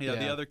 Sorry. Yeah,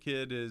 the other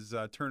kid is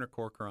Turner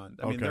Corcoran.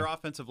 I mean, their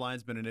offensive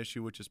line's been an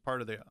issue, which is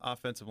part of the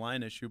offensive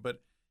line issue.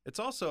 But it's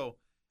also,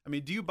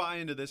 do you buy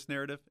into this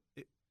narrative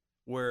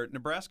where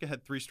Nebraska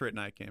had 3 straight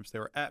night games? They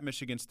were at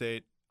Michigan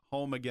State,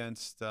 home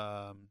against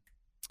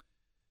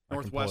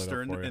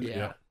Northwestern,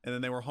 and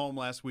then they were home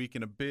last week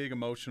in a big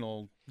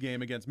emotional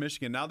game against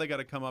Michigan. Now they got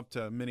to come up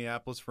to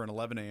Minneapolis for an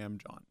 11 a.m.,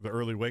 John. The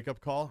early wake-up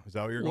call? Is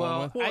that what you're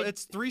going with? Well,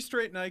 it's 3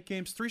 straight night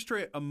games, 3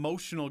 straight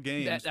emotional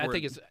games. I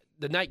think it's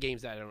the night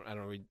games. I don't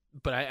really,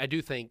 but I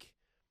do think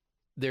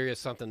there is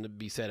something to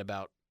be said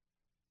about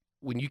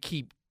when you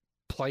keep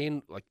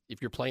playing, like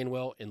if you're playing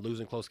well and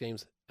losing close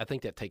games. I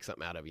think that takes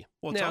something out of you.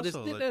 Well, now,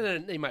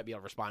 they might be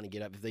able to respond and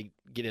get up if they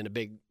get in a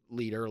big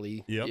lead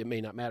early. Yep. It may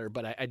not matter,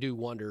 but I do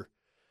wonder.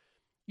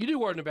 You do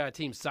worry about a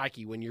team's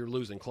psyche when you're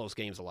losing close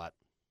games a lot.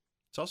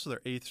 It's also their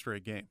 8th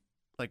straight game.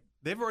 Like,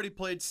 they've already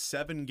played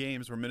 7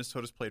 games where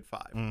Minnesota's played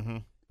 5. Mm-hmm.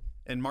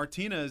 And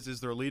Martinez is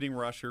their leading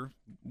rusher,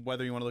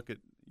 whether you want to look at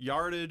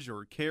yardage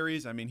or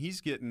carries. I mean, he's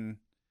getting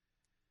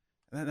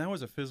 – that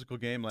was a physical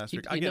game last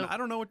week. Again, I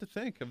don't know what to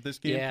think of this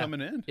game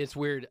coming in. It's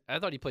weird. I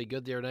thought he played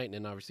good the other night, and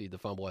then obviously the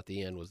fumble at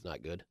the end was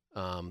not good.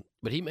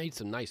 But he made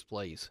some nice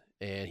plays,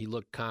 and he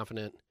looked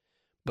confident.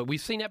 But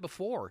we've seen that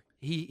before.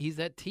 He's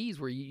that tease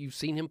where you've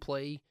seen him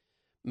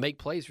make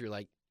plays where you're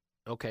like,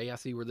 okay, I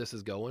see where this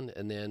is going,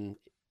 and then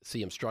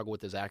see him struggle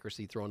with his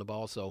accuracy throwing the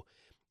ball. So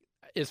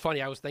it's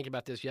funny. I was thinking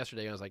about this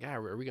yesterday. I was like,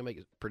 are we going to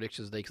make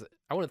predictions today? Because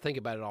I want to think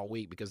about it all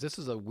week because this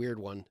is a weird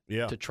one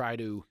to try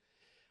to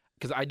 –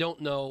 because I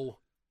don't know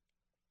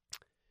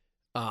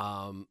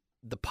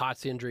the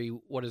Potts injury.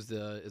 Is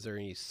there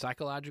any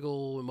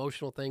psychological,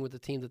 emotional thing with the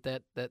team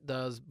that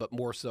does, but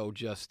more so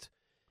just –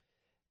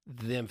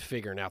 them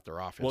figuring out their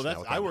offense.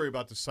 Well, I worry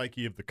about the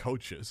psyche of the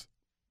coaches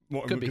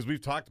because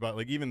we've talked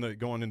about even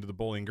going into the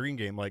Bowling Green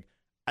game. Like,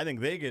 I think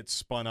they get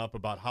spun up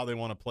about how they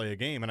want to play a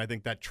game, and I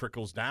think that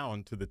trickles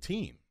down to the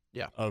team.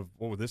 Yeah.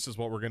 This is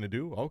what we're going to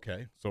do.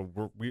 Okay, so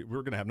we're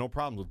going to have no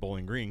problems with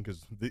Bowling Green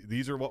because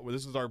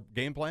this is our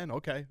game plan.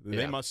 Okay,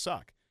 they must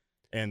suck,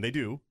 and they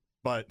do,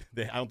 but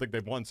I don't think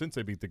they've won since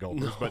they beat the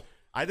Gophers. No. But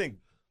I think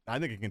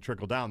it can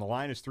trickle down. The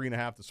line is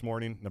 3.5 this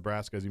morning.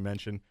 Nebraska, as you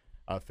mentioned.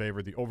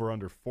 Favored the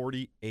over-under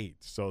 48.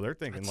 So they're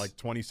thinking like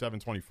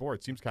 27-24.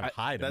 It seems kind of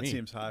high to me. That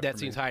seems high. That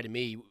seems high to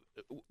me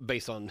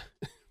based on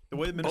the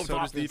way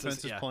Minnesota's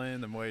defense is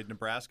playing, the way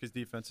Nebraska's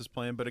defense is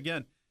playing. But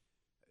again,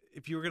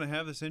 if you were going to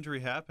have this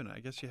injury happen,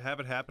 I guess you have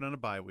it happen on a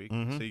bye week.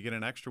 Mm-hmm. So you get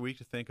an extra week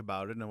to think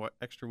about it and an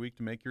extra week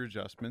to make your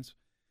adjustments.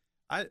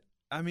 I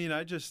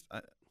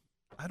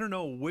don't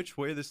know which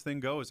way this thing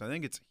goes. I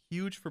think it's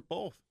huge for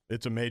both.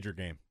 It's a major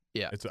game.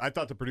 Yeah, I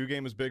thought the Purdue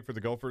game was big for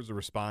the Gophers to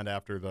respond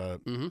after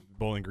the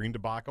Bowling Green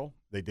debacle.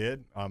 They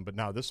did, but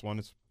now this one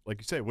is like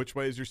you say. Which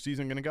way is your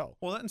season going to go?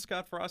 Well, that and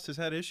Scott Frost has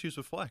had issues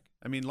with Fleck.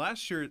 I mean,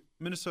 last year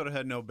Minnesota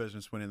had no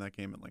business winning that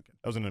game at Lincoln.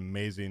 That was an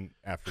amazing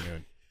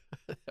afternoon.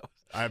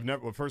 I've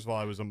never. Well, first of all,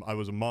 I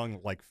was among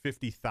like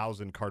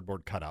 50,000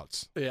 cardboard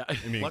cutouts. Yeah, I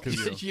mean,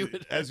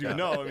 as you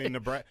know, I mean,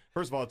 Nebraska.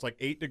 First of all, it's like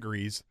 8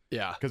 degrees.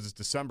 Yeah, because it's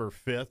December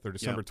 5th or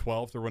December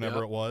 12th or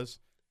whenever it was.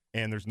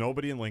 And there's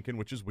nobody in Lincoln,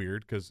 which is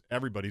weird because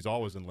everybody's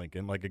always in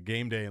Lincoln. Like a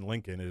game day in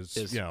Lincoln is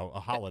a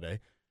holiday.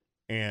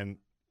 And,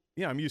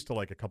 I'm used to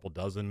like a couple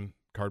dozen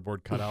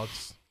cardboard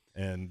cutouts.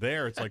 And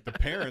there, it's like the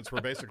parents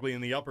were basically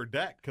in the upper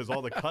deck because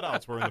all the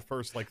cutouts were in the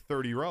first,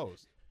 30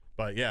 rows.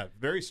 But, yeah,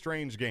 very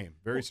strange game.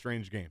 Very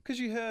strange game. Because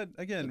you had,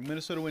 again,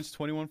 Minnesota wins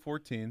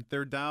 21-14.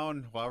 They're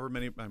down however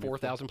many.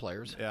 4,000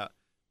 players. Yeah.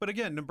 But,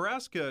 again,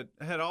 Nebraska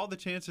had all the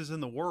chances in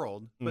the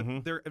world, but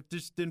it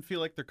just didn't feel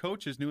like their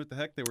coaches knew what the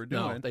heck they were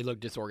doing. No, they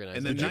looked disorganized.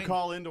 And Did you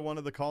call into one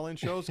of the call-in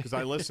shows? Because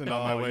I listened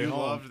on my way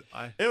home.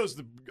 It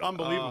was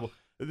unbelievable.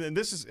 And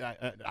this is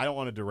I don't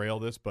want to derail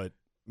this, but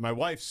my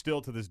wife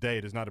still to this day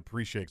does not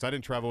appreciate, because I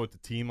didn't travel with the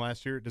team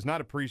last year, does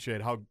not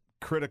appreciate how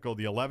critical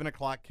the 11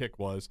 o'clock kick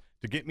was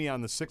to get me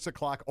on the 6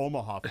 o'clock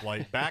Omaha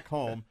flight back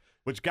home,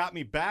 which got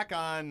me back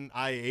on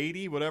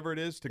I-80, whatever it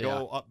is, to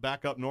go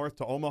back up north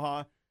to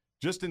Omaha,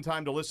 just in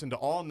time to listen to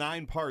all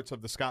 9 parts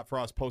of the Scott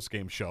Frost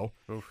postgame show,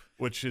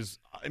 which is,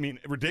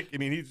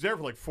 ridiculous. He's there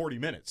for like 40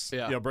 minutes,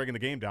 breaking the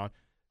game down.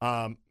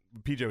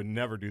 PJ would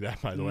never do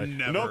that, by the way.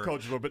 Never. No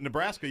coaches would, but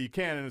Nebraska you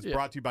can, and it's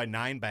brought to you by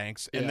 9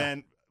 Banks. And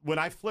then when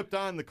I flipped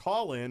on the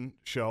call-in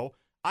show,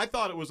 I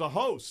thought it was a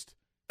host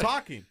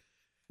talking.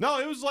 No,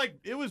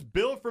 it was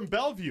Bill from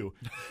Bellevue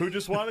who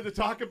just wanted to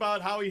talk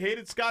about how he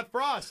hated Scott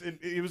Frost. And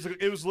it was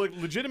a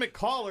legitimate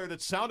caller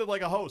that sounded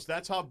like a host.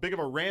 That's how big of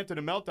a rant and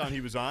a meltdown he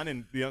was on.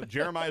 And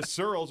Jeremiah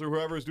Searles or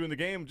whoever was doing the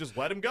game just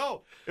let him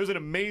go. It was an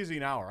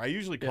amazing hour. I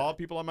usually call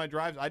people on my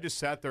drives. I just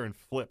sat there and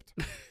flipped,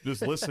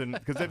 just listened,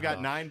 because they've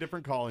got 9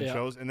 different call-in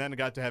shows. And then I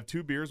got to have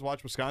 2 beers,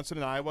 watch Wisconsin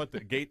and Iowa at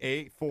the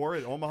gate 4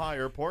 at Omaha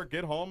Airport,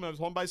 get home, and I was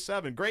home by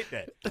 7. Great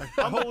day.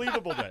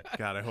 Unbelievable day.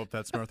 God, I hope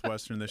that's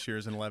Northwestern this year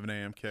is an 11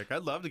 a.m. kick.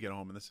 I'd love to get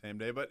home in the same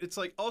day, but it's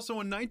like also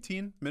in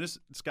 19,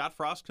 Scott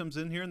Frost comes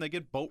in here and they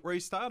get boat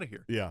raced out of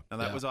here. Yeah. Now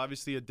that was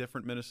obviously a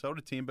different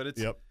Minnesota team, but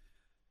it's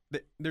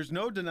there's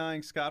no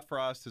denying Scott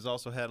Frost has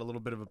also had a little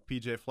bit of a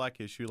PJ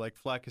Fleck issue. Like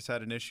Fleck has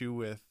had an issue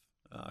with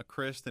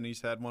Christ, and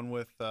he's had one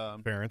with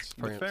Ferentz.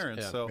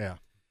 Yeah. So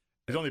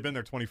he's only been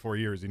there 24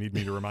 years. You need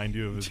me to remind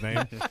you of his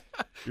name?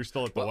 You're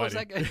still at the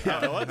wedding.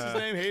 What's his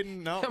name?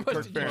 Hayden? No,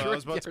 Kirk Ferentz. I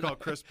was about to call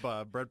Chris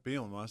Brett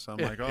Bielema, so I'm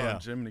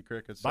like, Jiminy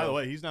Crickets. By the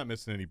way, he's not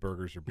missing any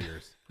burgers or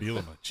beers.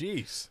 Bielema.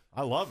 Jeez.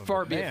 I love him.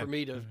 Far be it for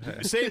me to.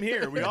 Same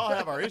here. We all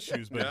have our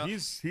issues, but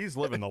he's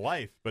living the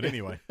life. But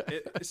anyway.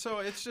 So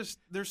it's just,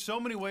 there's so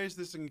many ways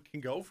this can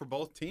go for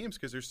both teams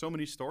because there's so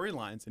many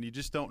storylines, and you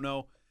just don't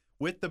know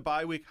with the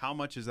bye week how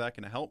much is that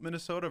going to help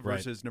Minnesota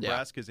versus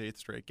Nebraska's 8th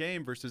straight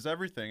game versus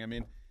everything. I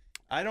mean,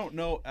 I don't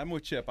know. I'm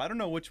with Chip. I don't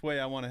know which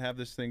way I want to have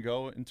this thing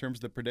go in terms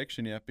of the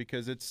prediction yet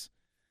because it's.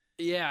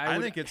 Yeah,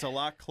 I think it's a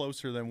lot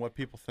closer than what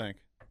people think.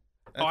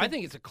 I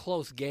think it's a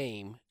close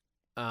game,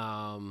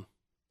 and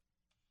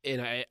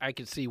I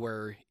could see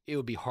where it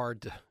would be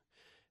hard to.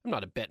 I'm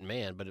not a betting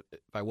man, but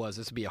if I was,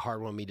 this would be a hard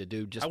one for me to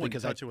do. Just I wouldn't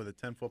because touch it with a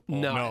 10-foot pole.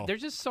 No,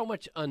 there's just so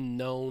much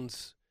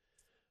unknowns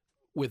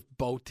with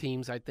both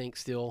teams. I think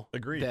still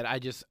agreed that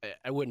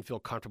I wouldn't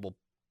feel comfortable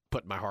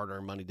putting my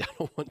hard-earned money down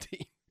on one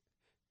team.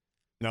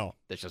 No.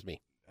 That's just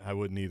me. I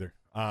wouldn't either.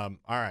 All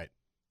right.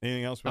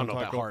 Anything else we want to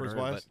talk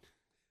Gophers-wise?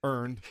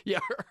 Earned. Yeah.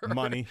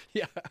 Money.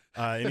 Yeah.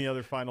 Any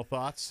other final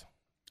thoughts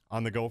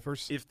on the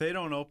Gophers? If they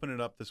don't open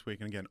it up this week,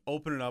 and again,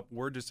 open it up,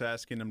 we're just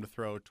asking them to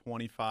throw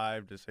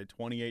 25 to, say,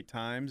 28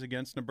 times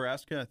against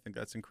Nebraska. I think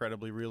that's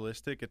incredibly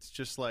realistic. It's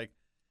just like,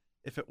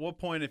 if at what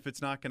point, if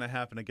it's not going to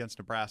happen against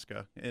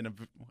Nebraska in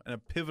a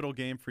pivotal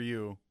game for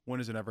you,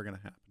 when is it ever going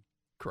to happen?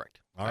 Correct.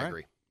 I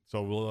agree.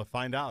 So we'll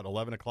find out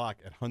 11 o'clock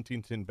at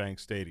Huntington Bank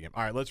Stadium.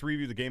 All right, let's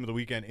review the game of the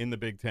weekend in the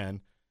Big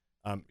Ten.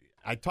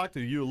 I talked to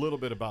you a little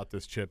bit about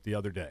this, Chip, the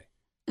other day.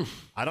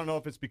 I don't know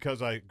if it's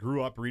because I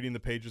grew up reading the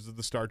pages of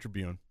the Star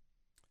Tribune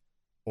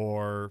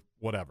or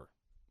whatever.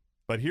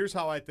 But here's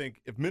how I think.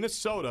 If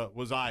Minnesota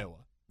was Iowa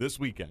this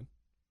weekend,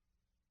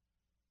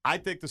 I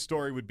think the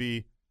story would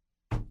be,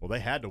 well, they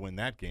had to win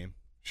that game.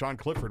 Sean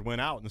Clifford went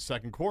out in the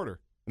second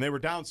quarter, and they were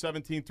down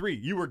 17-3.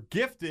 You were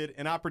gifted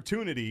an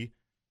opportunity.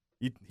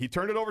 He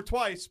turned it over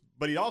twice,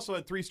 but he also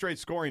had 3 straight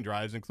scoring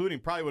drives, including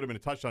probably would have been a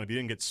touchdown if he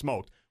didn't get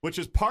smoked, which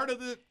is part of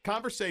the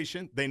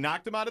conversation. They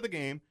knocked him out of the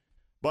game,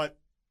 but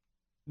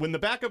when the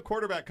backup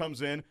quarterback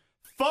comes in,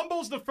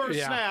 fumbles the first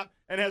snap,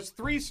 and has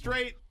 3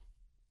 straight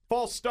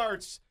false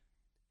starts,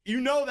 you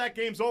know that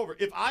game's over.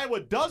 If Iowa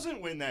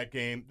doesn't win that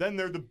game, then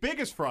they're the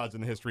biggest frauds in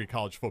the history of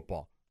college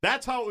football.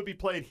 That's how it would be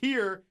played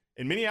here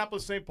in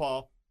Minneapolis, St.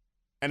 Paul,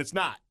 and it's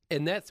not.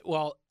 And that's,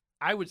 well,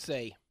 I would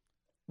say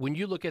when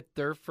you look at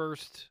their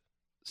first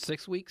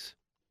 6 weeks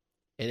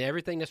and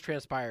everything that's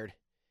transpired,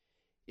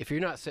 if you're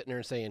not sitting there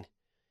and saying,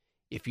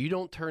 if you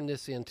don't turn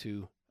this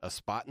into a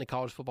spot in the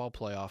college football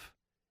playoff,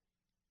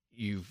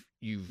 you've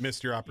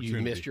missed your opportunity.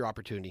 You've missed your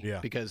opportunity. Yeah.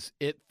 Because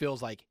it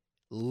feels like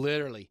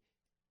literally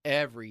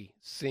every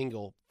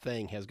single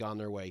thing has gone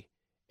their way.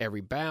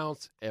 Every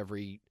bounce,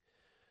 every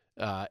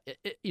I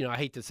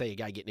hate to say a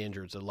guy getting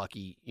injured is a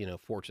lucky,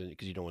 fortunate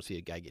because you don't want to see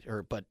a guy get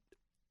hurt, but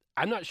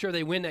I'm not sure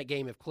they win that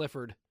game if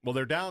Clifford. Well,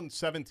 they're down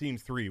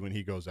 17-3 when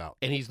he goes out.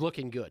 And he's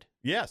looking good.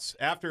 Yes,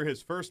 after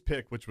his first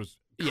pick, which was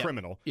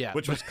criminal,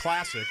 which was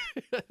classic.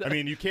 I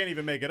mean, you can't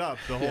even make it up,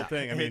 the whole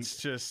thing. I mean,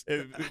 it's just.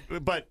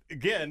 But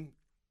again,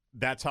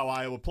 that's how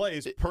Iowa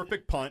plays.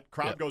 Perfect punt.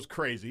 Crowd goes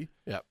crazy.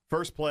 Yep.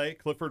 First play,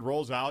 Clifford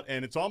rolls out,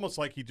 and it's almost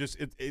like he just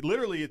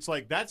literally, it's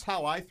like that's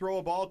how I throw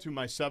a ball to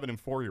my 7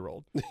 and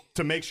 4-year-old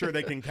to make sure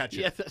they can catch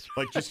it. Yes, that's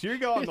right. Like, just here you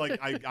go. I'm like,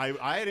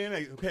 I had in,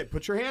 okay,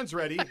 put your hands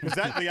ready. Because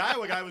the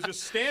Iowa guy was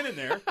just standing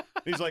there.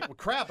 He's like, well,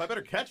 crap, I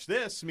better catch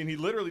this. I mean, he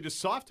literally just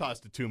soft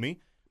tossed it to me.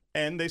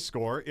 And they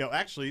score. You know,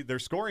 actually, their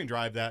scoring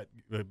drive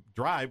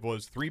drive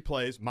was 3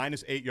 plays,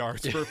 -8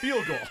 yards for a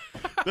field goal.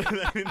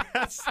 I mean,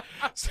 that's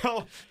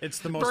so. It's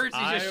the most. Bird's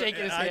just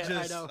shaking his head.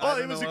 I know. Oh,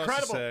 it was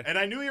incredible. And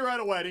I knew you were at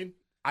a wedding.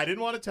 I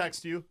didn't want to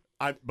text you.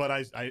 But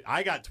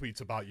I got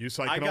tweets about you,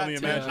 so I can only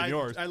imagine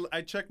yours.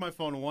 I checked my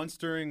phone once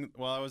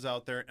while I was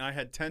out there, and I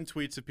had 10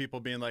 tweets of people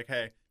being like,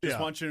 "Hey, just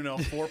want you to know,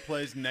 4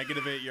 plays,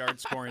 -8 yard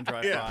scoring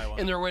drive for Iowa,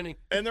 and they're winning,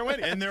 and they're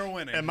winning, and they're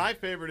winning." And my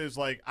favorite is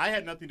like I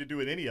had nothing to do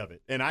with any of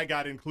it, and I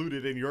got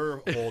included in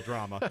your whole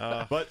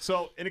drama. But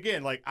and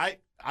again, like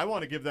I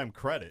want to give them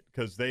credit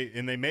because they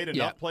made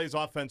enough plays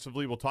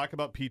offensively. We'll talk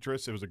about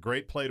Petrus. It was a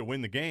great play to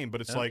win the game, but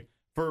it's like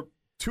for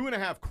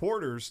 2.5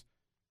 quarters.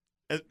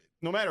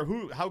 No matter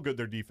how good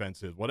their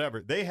defense is,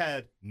 whatever, they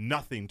had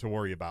nothing to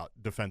worry about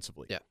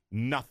defensively. Yeah.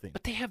 Nothing.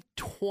 But they have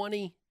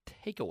 20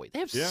 takeaways. They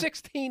have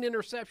 16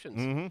 interceptions.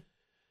 Mm-hmm.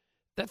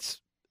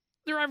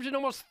 They're averaging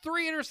almost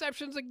 3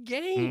 interceptions a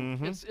game.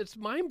 Mm-hmm. It's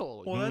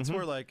mind-blowing. Well, that's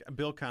where like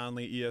Bill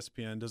Conley,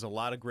 ESPN, does a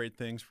lot of great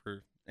things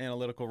for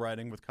analytical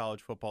writing with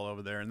college football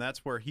over there, and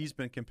that's where he's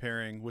been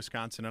comparing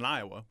Wisconsin and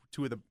Iowa,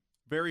 2 of the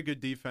very good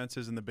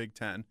defenses in the Big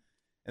Ten,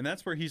 and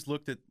that's where he's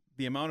looked at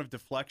the amount of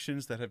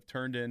deflections that have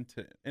turned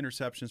into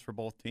interceptions for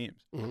both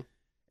teams. Mm-hmm.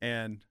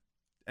 And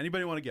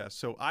anybody want to guess?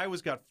 So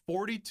Iowa's got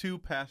 42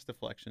 pass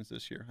deflections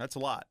this year. That's a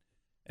lot.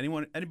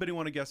 Anybody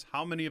want to guess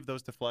how many of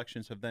those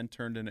deflections have then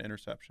turned into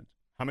interceptions?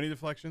 How many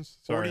deflections?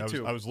 Sorry,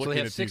 42. I was looking so they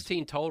at have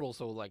 16 total,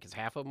 so like is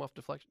half of them off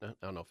deflection? I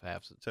don't know if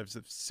half. So it's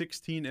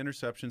 16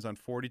 interceptions on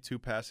 42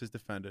 passes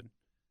defended.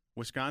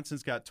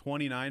 Wisconsin's got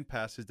 29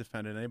 passes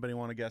defended. Anybody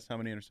want to guess how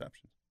many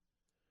interceptions?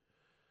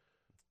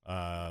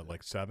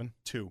 Like 7?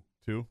 2.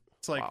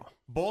 It's like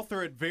both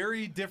are at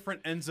very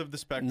different ends of the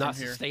spectrum Not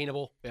here.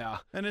 Sustainable. Yeah.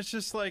 And it's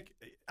just like,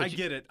 I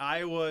get it.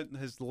 Iowa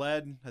has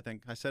led, I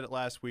think I said it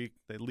last week,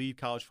 they lead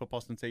college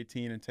football since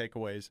 18 in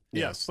takeaways.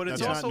 Yes. But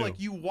it's that's also not like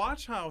new. you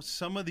watch how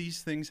some of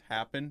these things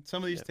happen,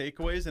 some of these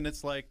takeaways, and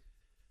it's like,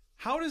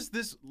 how does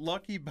this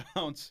lucky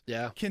bounce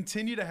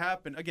continue to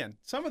happen? Again,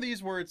 some of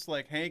these where it's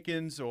like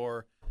Hankins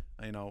or,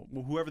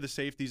 whoever the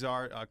safeties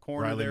are,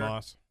 corner Riley there.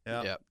 Moss.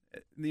 Yeah.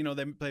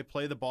 They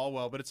play the ball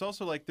well, but it's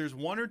also like there's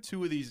 1 or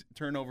 2 of these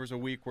turnovers a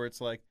week where it's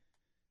like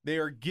they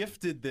are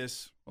gifted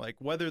this, like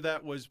whether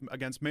that was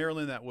against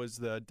Maryland, that was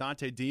the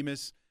Dante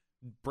Demas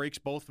breaks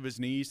both of his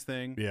knees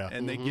thing,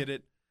 and they get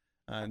it,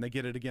 and they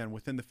get it again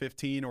within the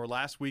 15, or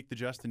last week the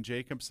Justin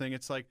Jacobs thing.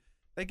 It's like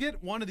they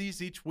get one of these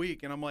each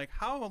week, and I'm like,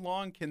 how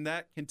long can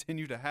that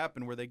continue to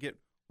happen where they get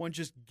one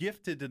just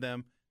gifted to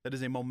them that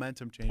is a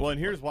momentum change? Well, and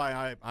here's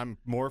why I'm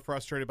more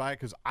frustrated by it,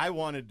 because I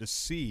wanted to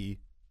see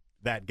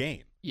that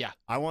game. Yeah.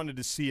 I wanted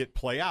to see it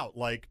play out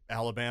like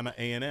Alabama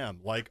A&M,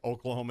 like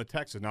Oklahoma,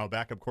 Texas. Now, a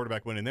backup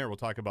quarterback went in there. We'll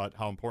talk about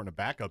how important a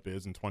backup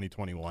is in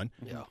 2021.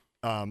 Yeah.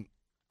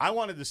 I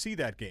wanted to see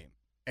that game.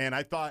 And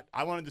I thought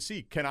I wanted to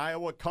see, can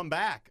Iowa come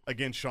back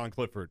against Sean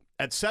Clifford?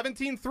 At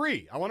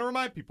 17-3, I want to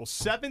remind people,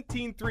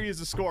 17-3 is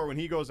the score when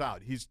he goes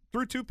out. He's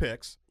threw 2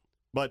 picks,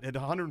 but had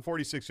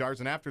 146 yards.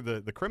 And after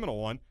the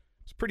criminal one,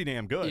 it's pretty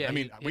damn good. Yeah, I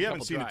mean, we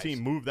haven't seen drives. a team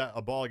move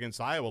a ball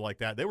against Iowa like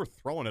that. They were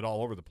throwing it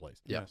all over the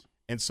place. Yes.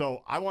 And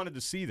so I wanted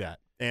to see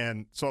that.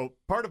 And so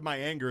part of my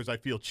anger is I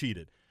feel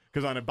cheated.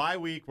 Because on a bye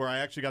week where I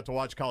actually got to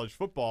watch college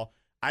football,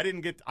 I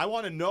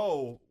want to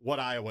know what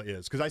Iowa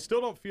is. Because I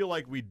still don't feel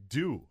like we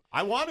do.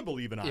 I want to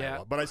believe in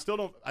Iowa, but I still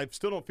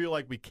don't feel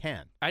like we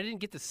can. I didn't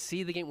get to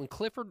see the game. When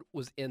Clifford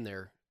was in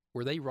there,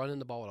 were they running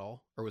the ball at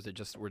all? Or was it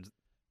just...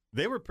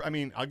 They were, I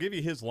mean, I'll give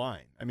you his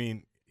line. I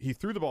mean, he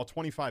threw the ball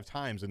 25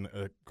 times in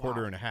a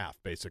quarter and a half,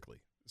 basically.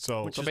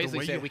 So Which is basically the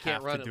way said you we can't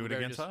have run to do it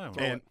against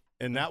Iowa.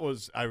 And that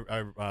was,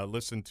 I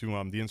listened to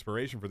the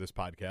inspiration for this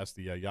podcast,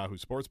 the Yahoo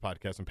Sports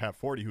podcast, and Pat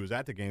Forty, who was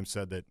at the game,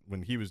 said that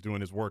when he was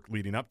doing his work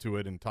leading up to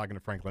it and talking to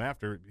Franklin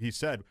after, he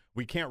said,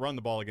 we can't run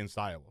the ball against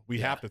Iowa.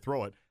 We have to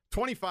throw it.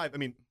 25, I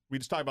mean, we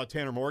just talked about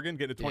Tanner Morgan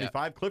getting to 25.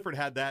 Yeah. Clifford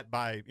had that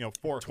by 4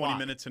 o'clock. 20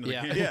 minutes into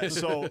the game. Yeah,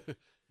 so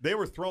they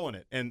were throwing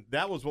it. And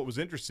that was what was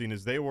interesting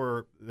is they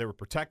were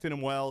protecting him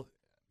well.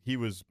 He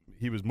was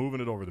moving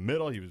it over the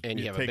middle. He was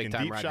taking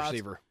deep shots.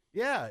 Receiver.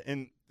 Yeah,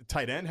 and the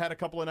tight end had a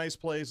couple of nice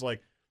plays.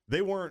 Like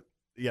they weren't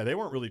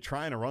really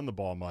trying to run the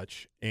ball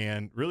much.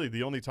 And really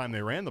the only time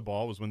they ran the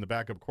ball was when the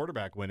backup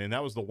quarterback went in.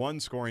 That was the one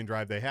scoring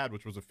drive they had,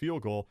 which was a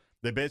field goal.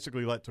 They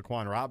basically let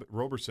Taquan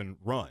Roberson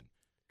run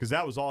because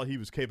that was all he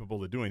was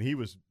capable of doing. He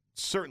was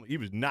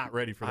not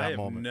ready for that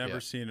moment. I've never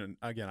seen it.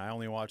 Again, I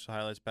only watched the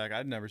highlights back.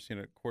 I'd never seen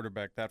a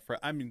quarterback that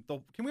I mean,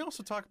 can we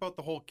also talk about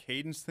the whole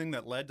cadence thing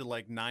that led to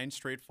like 9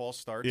 straight false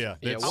starts? Yeah.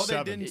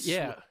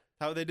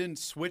 How they didn't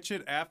switch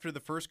it after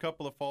the first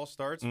couple of false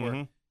starts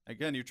where,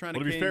 again, you're trying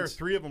to be fair,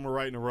 3 of them were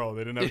right in a row.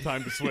 They didn't have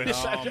time to switch.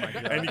 Oh, my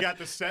God. And you got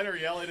the center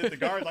yelling at the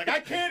guard like, I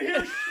can't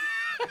hear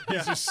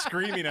He's just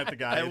screaming at the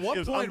guy. At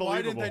what point,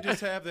 why didn't they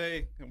just have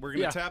we're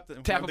going to tap the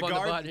tap the him guard?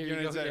 on the button. Here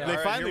you go. Say, They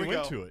finally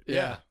went to it.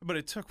 Yeah. But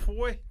it took,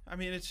 boy, I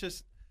mean, it's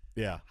just,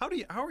 yeah. How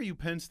are you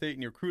Penn State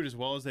and you recruit as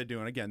well as they do?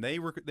 And again,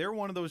 they're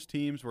one of those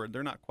teams where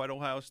they're not quite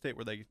Ohio State,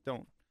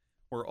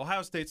 where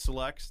Ohio State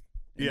selects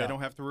and they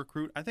don't have to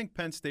recruit. I think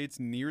Penn State's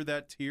near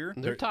that tier.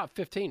 They're top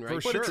 15,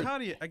 right? But it's how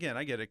do you, again,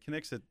 I get it.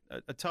 Kinnick's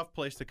a tough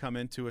place to come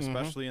into,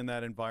 especially in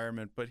that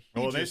environment. But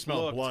they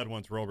smelled blood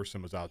once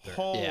Roberson was out there.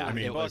 Holy yeah, I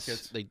mean,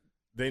 buckets.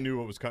 They knew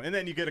what was coming. And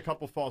then you get a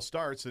couple false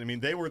starts. I mean,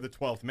 they were the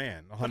 12th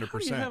man, 100%. How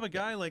do you have a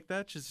guy like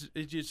that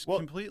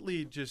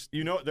completely just...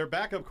 You know, their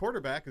backup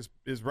quarterback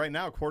is right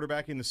now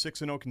quarterbacking the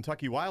 6-0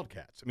 Kentucky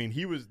Wildcats. I mean,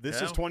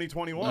 this is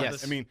 2021.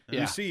 Yes. I mean,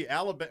 you see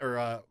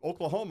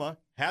Oklahoma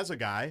has a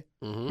guy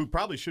who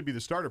probably should be the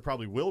starter,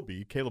 probably will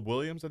be, Caleb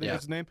Williams, I think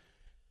that's his name.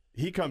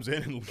 He comes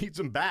in and leads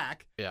them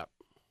back. Yeah.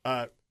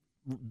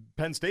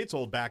 Penn State's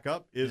old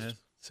backup is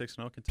 6-0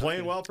 Kentucky.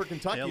 playing well for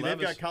Kentucky. Yeah, They've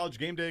got College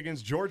game day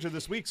against Georgia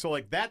this week. So,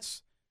 like,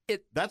 that's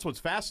what's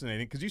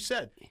fascinating because you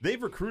said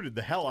they've recruited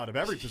the hell out of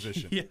every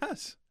position.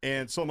 Yes.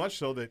 And so much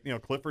so that,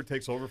 Clifford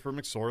takes over for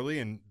McSorley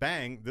and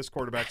bang, this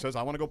quarterback says,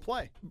 I want to go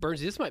play.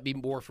 Burns, this might be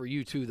more for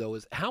you too, though,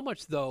 is how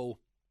much, though,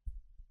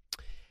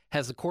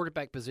 has the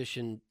quarterback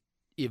position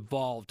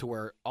evolved to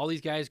where all these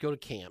guys go to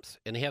camps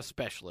and they have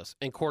specialists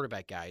and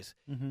quarterback guys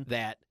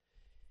and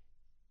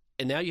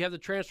now you have the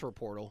transfer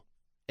portal.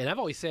 And I've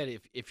always said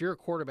if you're a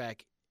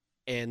quarterback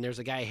and there's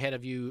a guy ahead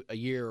of you a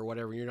year or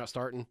whatever and you're not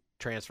starting,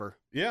 transfer.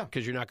 Yeah.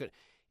 Because you're not going to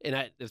 –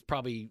 and it's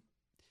probably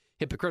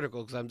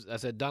hypocritical because I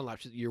said Dunlap,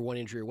 you're one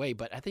injury away.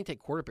 But I think that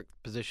quarterback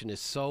position is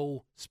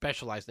so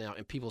specialized now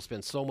and people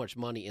spend so much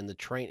money in the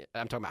training.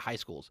 I'm talking about high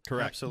schools.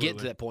 Correct. Absolutely. Get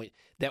to that point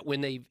that when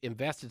they've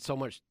invested so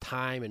much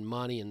time and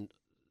money and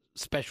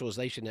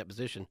specialization in that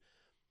position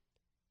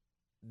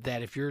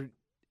that if you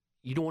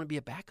don't want to be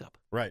a backup.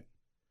 Right.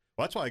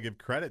 Well, that's why I give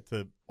credit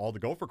to all the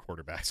Gopher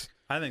quarterbacks.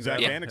 I think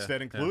Zach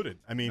Anixted included.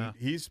 I mean,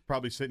 he's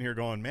probably sitting here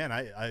going, man,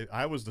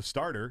 I was the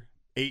starter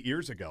 8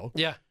 years ago.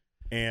 Yeah.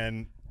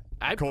 And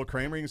Cole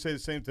Kramer, you can say the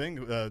same thing.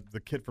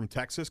 The kid from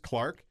Texas,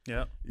 Clark.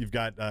 Yeah. You've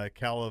got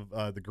Cal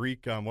of the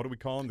Greek, what do we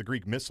call him? The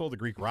Greek missile, the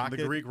Greek rocket.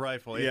 The Greek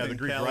rifle. Yeah, the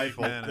Greek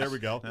rifle. There we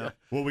go. Yeah.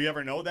 Will we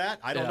ever know that?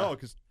 I don't know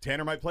because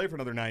Tanner might play for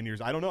another 9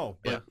 years. I don't know.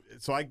 But,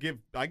 so I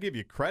give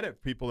you credit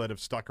for people that have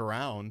stuck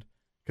around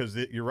because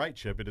you're right,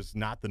 Chip. It is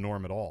not the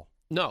norm at all.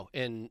 No,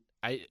 and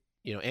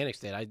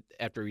Anixted,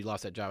 after he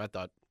lost that job, I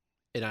thought,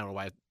 and I don't know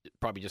why,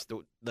 probably just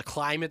the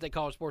climate that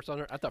college sports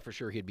under, I thought for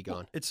sure he'd be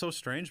gone. It's so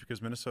strange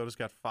because Minnesota's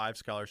got 5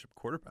 scholarship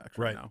quarterbacks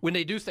right now. When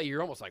they do stay,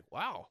 you're almost like,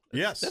 wow.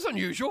 That's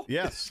unusual.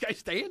 Yes. This guy's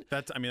staying?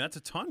 That's a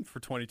ton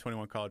for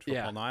 2021 college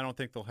football. Yeah. Now, I don't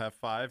think they'll have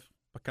 5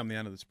 come the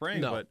end of the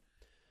spring. No. But,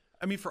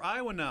 I mean, for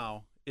Iowa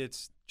now,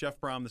 it's Jeff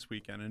Brom this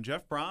weekend. And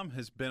Jeff Brom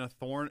has been a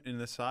thorn in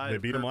the side. They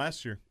beat him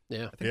last year.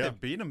 Yeah. I think they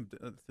beat him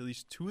at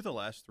least 2 of the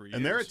last 3 years.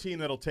 And they're a team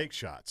that'll take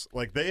shots.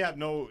 Like, they have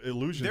no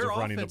illusions Their of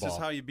running the ball. Their offense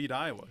is how you beat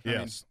Iowa.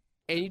 Yes.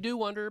 And you do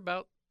wonder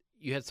about,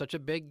 you had such a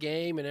big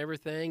game and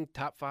everything,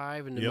 top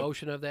 5 and the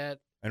emotion of that.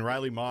 And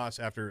Riley Moss,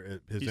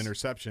 after his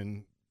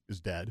interception,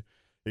 is dead.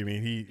 I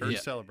mean,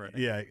 he's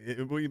celebrating. Yeah,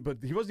 but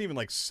he wasn't even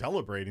like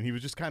celebrating. He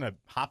was just kind of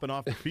hopping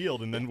off the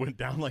field and then went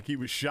down like he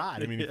was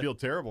shot. I mean, you feel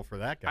terrible for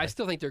that guy. I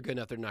still think they're good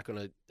enough. They're not going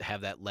to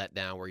have that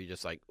letdown where you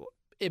just like,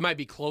 it might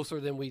be closer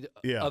than we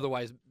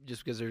otherwise,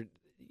 just because you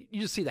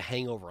just see the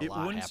hangover a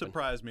lot. It wouldn't happen.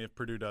 surprise me if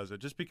Purdue does it,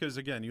 just because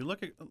again, you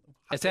look at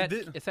it's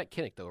that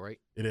Kinnick though, right?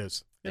 It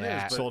is. It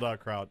is, sold out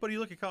crowd. But you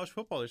look at college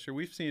football this year,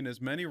 we've seen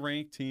as many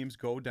ranked teams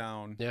go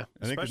down. Yeah,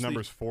 I think the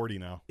number's 40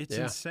 now. It's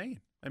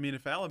insane. I mean,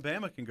 if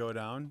Alabama can go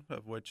down,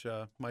 of which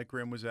Mike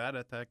Grimm was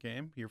at that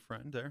game, your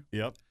friend there.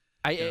 Yep.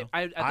 I think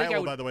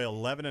Iowa, by the way,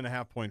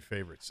 11.5-point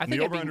favorites. I think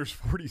the over-under's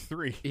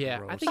 43.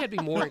 Yeah, I think I'd be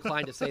more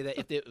inclined to say that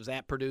if it was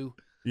at Purdue.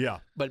 Yeah.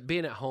 But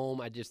being at home,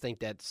 I just think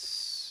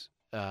that's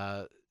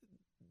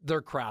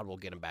their crowd will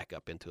get them back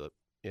up into it.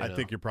 I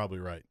think you're probably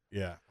right.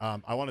 Yeah.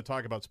 I want to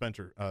talk about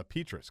Spencer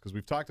Petras because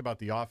we've talked about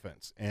the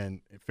offense.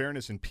 And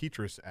Fairness and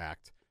Petras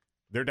Act,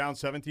 they're down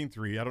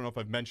 17-3. I don't know if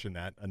I've mentioned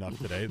that enough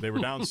today. They were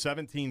down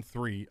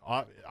 17-3.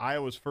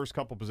 Iowa's first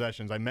couple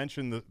possessions, I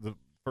mentioned the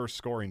first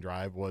scoring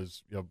drive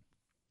was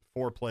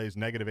 4 plays,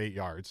 -8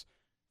 yards,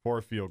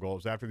 4 field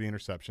goals after the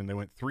interception. They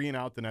went 3 and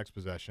out the next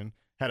possession,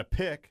 had a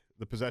pick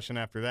the possession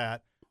after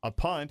that, a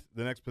punt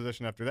the next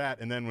possession after that,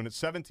 and then when it's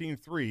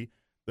 17-3,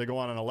 they go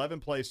on an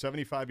 11-play,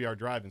 75-yard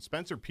drive. And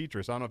Spencer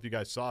Petras, I don't know if you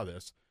guys saw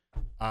this,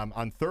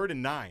 on 3rd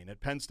and 9 at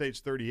Penn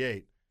State's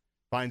 38,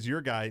 finds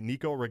your guy,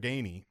 Nico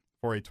Reganey,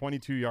 for a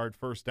 22-yard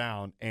first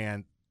down.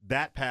 And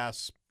that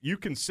pass, you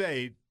can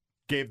say,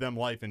 gave them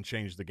life and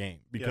changed the game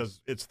because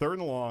it's 3rd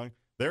and long.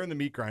 They're in the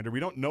meat grinder. We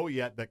don't know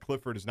yet that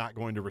Clifford is not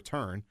going to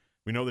return.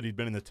 We know that he'd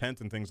been in the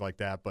 10th and things like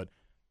that. But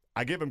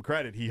I give him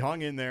credit. He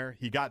hung in there.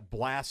 He got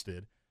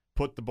blasted.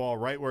 Put the ball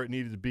right where it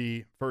needed to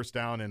be, first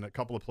down, and a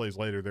couple of plays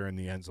later, they're in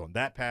the end zone.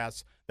 That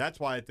pass,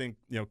 that's why I think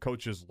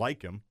coaches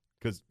like him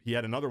because he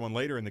had another one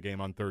later in the game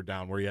on 3rd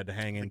down where he had to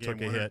hang in, took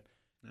a hit.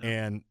 Yeah.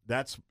 And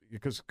that's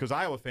because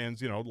Iowa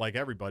fans, like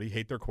everybody,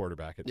 hate their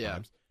quarterback at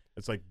times.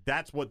 It's like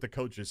that's what the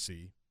coaches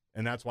see,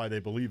 and that's why they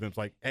believe him. It's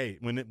like, hey,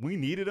 when we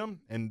needed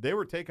him and they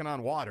were taking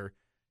on water,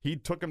 he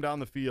took him down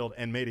the field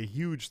and made a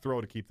huge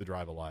throw to keep the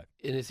drive alive.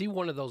 And is he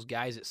one of those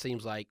guys, it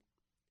seems like,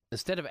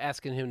 instead of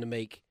asking him to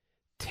make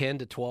 10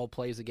 to 12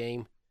 plays a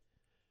game,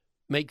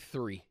 make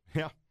 3.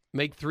 Yeah.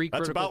 Make 3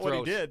 critical throws. That's about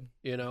what he did.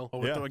 You know?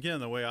 Again,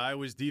 the way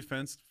Iowa's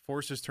defense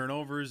forces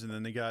turnovers, and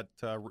then they got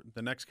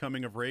the next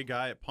coming of Ray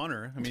Guy at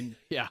punter. I mean,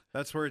 yeah,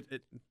 that's where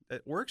it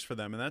works for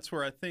them. And that's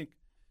where I think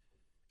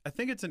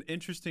it's an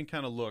interesting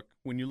kind of look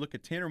when you look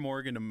at Tanner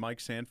Morgan to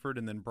Mike Sanford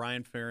and then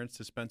Brian Ferentz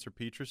to Spencer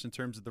Petras in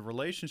terms of the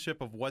relationship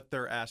of what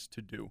they're asked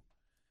to do.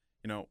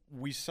 You know,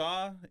 we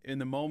saw in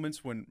the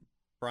moments when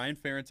Brian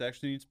Ferentz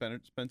actually needs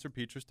Spencer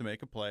Petras to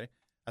make a play.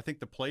 I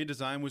think the play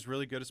design was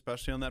really good,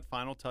 especially on that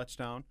final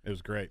touchdown. It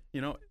was great.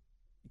 You know,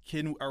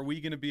 are we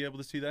going to be able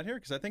to see that here?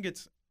 Because I think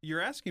you're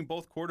asking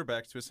both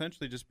quarterbacks to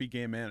essentially just be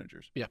game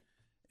managers. Yeah.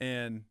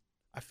 And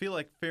I feel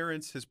like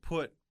Ferentz has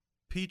put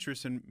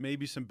Petras in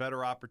maybe some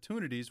better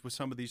opportunities with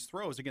some of these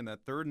throws. Again,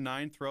 that 3rd and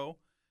 9 throw,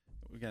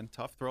 again,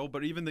 tough throw,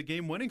 but even the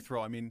game-winning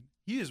throw. I mean,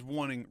 he is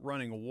running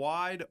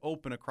wide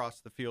open across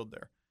the field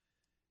there.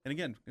 And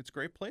again, it's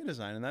great play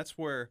design, and that's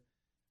where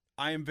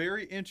I am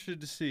very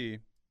interested to see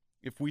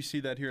if we see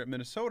that here at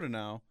Minnesota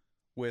now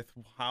with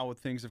how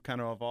things have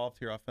kind of evolved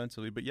here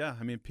offensively. But, yeah,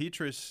 I mean,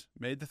 Petras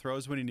made the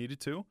throws when he needed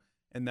to,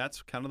 and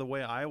that's kind of the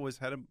way Iowa's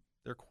had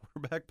their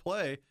quarterback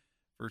play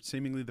for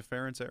seemingly the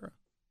Ferentz era.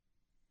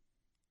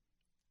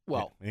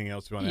 Well, anything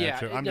else you want to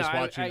add? I'm just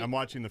watching. I'm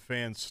watching the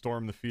fans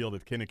storm the field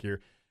at Kinnick here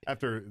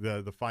after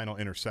the final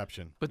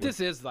interception. But this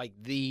is like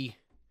the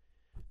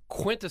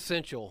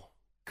quintessential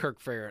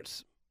Kirk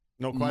Ferentz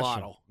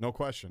model. No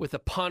question. With the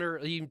punter,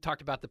 you even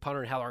talked about the punter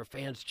and how our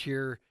fans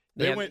cheer.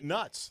 They went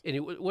nuts.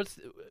 And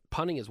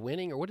punting is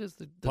winning, or what is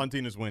the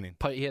punting is winning?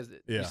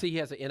 You see, he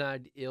has an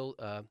NIL.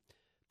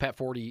 Pat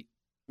Forty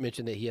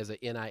mentioned that he has an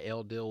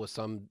NIL deal with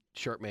some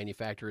shirt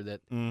manufacturer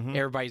that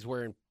everybody's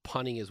wearing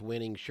punting is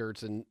winning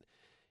shirts, and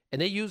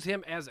they use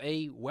him as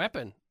a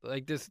weapon,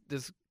 like this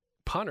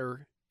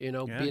punter, being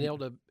able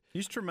to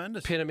he's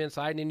tremendous. Pin him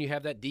inside, and then you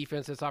have that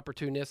defense that's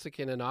opportunistic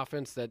and an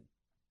offense that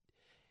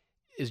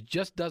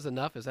just does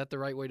enough. Is that the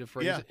right way to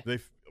phrase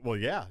it?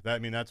 Yeah.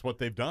 That's what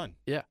they've done.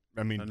 Yeah.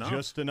 I mean,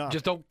 just enough.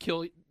 Just don't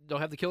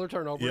have the killer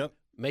turnover. Yep.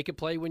 Make a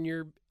play when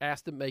you're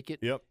asked to make it.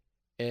 Yep.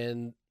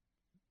 And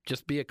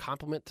just be a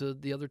compliment to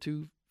the other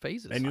two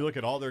phases. And you look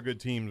at all their good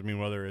teams. I mean,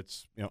 whether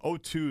it's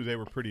 2002, they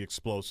were pretty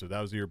explosive.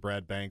 That was the year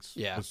Brad Banks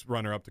was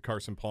runner up to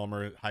Carson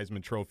Palmer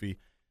Heisman Trophy.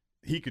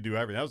 He could do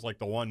everything. That was like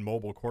the one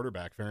mobile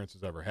quarterback Ferentz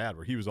has ever had,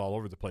 where he was all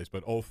over the place. But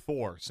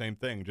 2004, same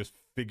thing. Just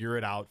figure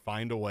it out,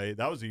 find a way.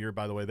 That was the year,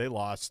 by the way, they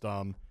lost.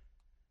 I'm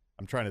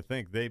trying to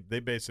think. They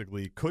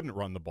basically couldn't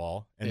run the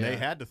ball, and they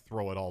had to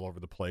throw it all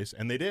over the place,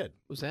 and they did.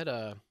 Was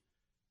that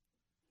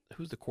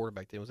who's the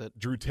quarterback then? Was that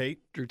Drew Tate?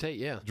 Drew Tate,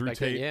 yeah. Drew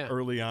Tate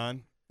early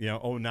on.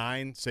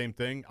 2009, same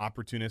thing.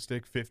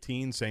 Opportunistic.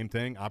 2015, same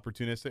thing.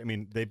 Opportunistic. I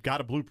mean, they've got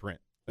a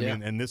blueprint. I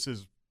mean, and this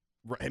is.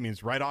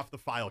 It's right off the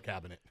file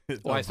cabinet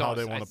of how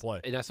they want to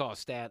play. And I saw a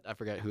stat. I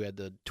forgot who had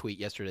the tweet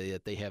yesterday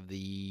that they have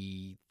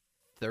the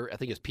third. I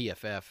think it's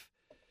PFF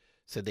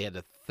said they had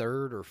the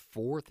 3rd or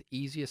 4th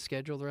easiest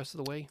schedule the rest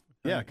of the way.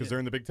 Yeah, because they're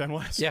in the Big Ten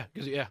West. Yeah,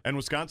 and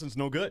Wisconsin's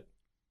no good.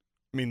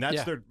 I mean,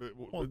 that's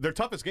their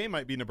toughest game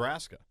might be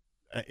Nebraska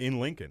in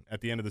Lincoln at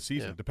the end of the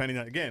season. Depending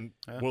on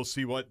we'll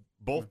see what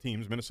both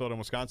teams, Minnesota and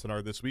Wisconsin,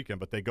 are this weekend.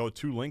 But they go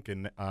to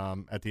Lincoln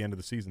at the end of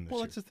the season this year.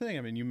 Well, that's the thing.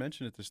 I mean, you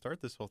mentioned it to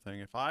start this whole thing.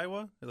 If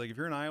Iowa, if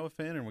you're an Iowa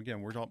fan, and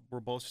again, we're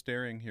both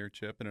staring here,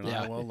 Chip, and an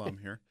Iowa alum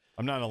here.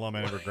 I'm not an alum.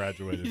 I never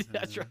graduated.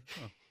 That's right.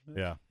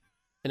 Yeah.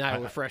 An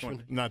Iowa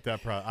freshman. Not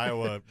that proud.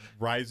 Iowa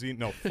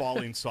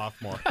falling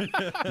sophomore. You've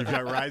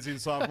got rising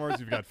sophomores.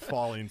 You've got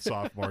falling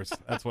sophomores.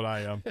 That's what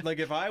I am. Like,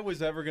 if I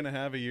was ever going to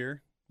have a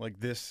year like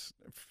this,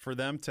 for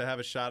them to have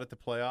a shot at the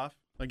playoff,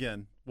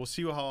 again, we'll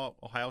see how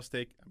Ohio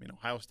State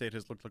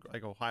has looked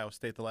like Ohio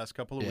State the last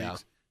couple of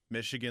weeks.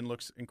 Michigan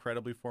looks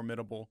incredibly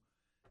formidable.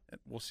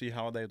 We'll see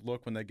how they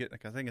look when they get.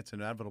 I think it's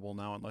inevitable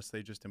now, unless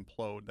they just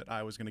implode, that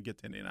Iowa's going to get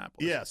to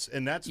Indianapolis. Yes,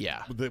 and that's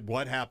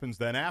what happens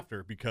then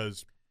after,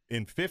 because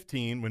in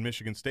 2015, when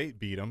Michigan State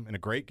beat them in a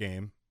great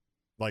game,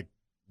 like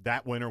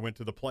that winner went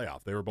to the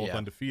playoff. They were both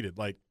undefeated.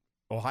 Like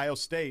Ohio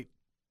State,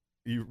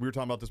 we were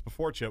talking about this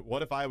before, Chip.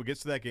 What if Iowa gets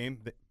to that game,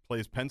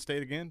 plays Penn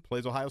State again,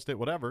 plays Ohio State,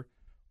 whatever?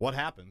 What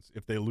happens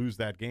if they lose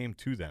that game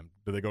to them?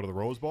 Do they go to the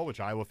Rose Bowl, which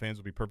Iowa fans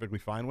will be perfectly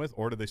fine with,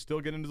 or do they still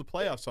get into the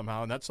playoffs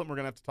somehow? And that's something we're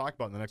going to have to talk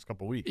about in the next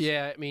couple of weeks.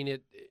 Yeah, I mean,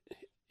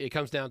 it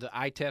comes down to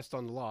eye test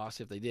on the loss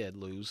if they did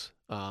lose.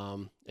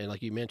 And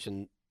like you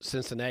mentioned,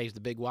 Cincinnati's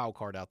the big wild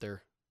card out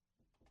there.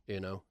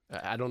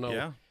 I don't know.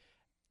 Yeah.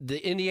 Their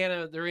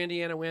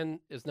Indiana win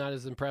is not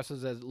as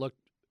impressive as it looked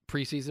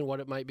preseason, what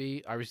it might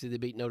be. Obviously, they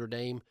beat Notre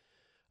Dame.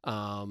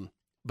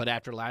 But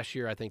after last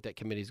year, I think that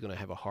committee is going to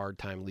have a hard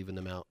time leaving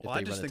them out if they run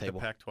the table. I just think the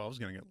Pac-12 is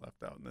going to get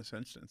left out in this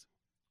instance.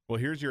 Well,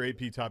 here's your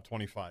AP Top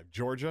 25.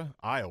 Georgia,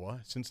 Iowa,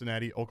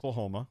 Cincinnati,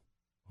 Oklahoma.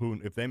 who,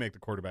 if they make the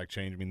quarterback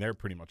change, I mean, they're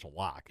pretty much a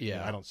lock. Yeah. I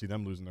mean, I don't see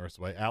them losing the rest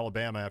of the way.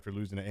 Alabama, after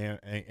losing to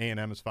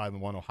A&M, is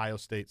 5-1. Ohio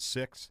State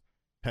 6,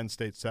 Penn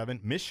State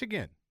 7.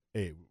 Michigan,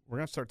 hey, we're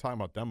going to start talking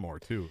about them more,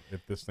 too,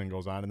 if this thing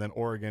goes on. And then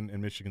Oregon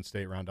and Michigan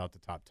State round out the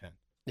top 10.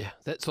 Yeah,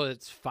 so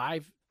it's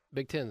 5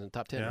 Big Tens in the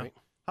top 10, right?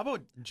 How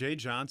about Jay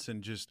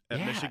Johnson just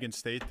at Michigan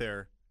State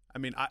there? I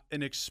mean,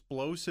 an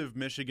explosive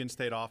Michigan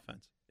State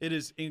offense. It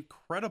is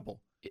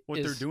incredible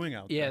what they're doing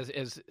out there.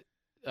 Yeah, is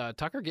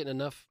Tucker getting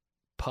enough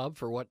pub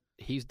for what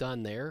he's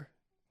done there?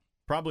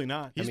 Probably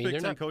not. He's Big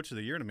Ten Coach of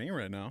the Year to me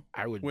right now.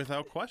 I would,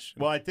 without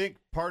question. Well, I think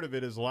part of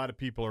it is a lot of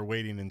people are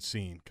waiting and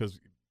seeing because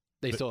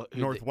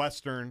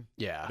Northwestern,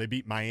 they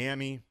beat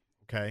Miami,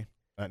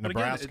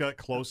 Nebraska, again,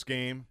 close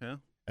game,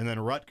 and then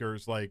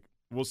Rutgers, like,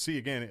 we'll see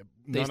again.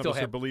 None of us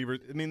are believers.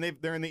 I mean,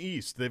 they're in the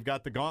East. They've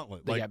got the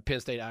gauntlet. They got Penn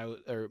State, Ohio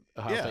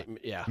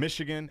State.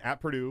 Michigan, at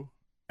Purdue,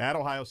 at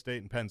Ohio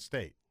State, and Penn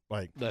State.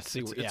 Like, let's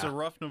see. It's a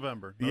rough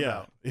November.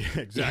 Yeah,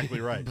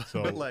 exactly right.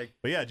 So, but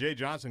yeah, Jay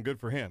Johnson, good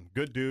for him.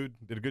 Good dude.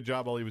 Did a good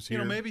job while he was here.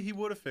 You know, maybe he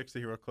would have fixed the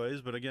hero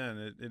clays, but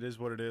again, it is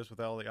what it is with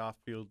all the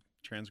off-field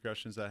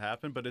transgressions that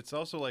happen. But it's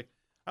also like,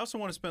 I also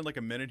want to spend like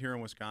a minute here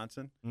in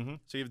Wisconsin. Mm-hmm.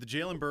 So you have the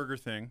Jalen Berger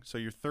thing. So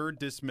your third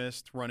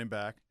dismissed running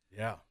back.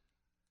 Yeah.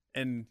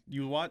 And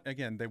you want,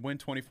 again, they win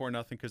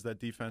 24-0 because that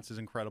defense is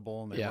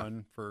incredible and they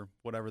run for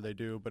whatever they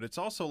do. But it's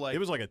also like, it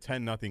was like a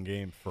 10-0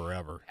 game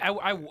forever.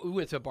 I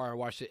went to a bar and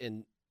watched it,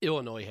 and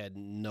Illinois had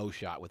no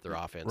shot with their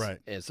offense. Right.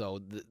 And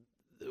so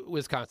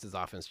Wisconsin's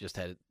offense just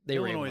had they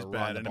Illinois were able to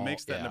bad, run the and ball. It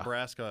makes that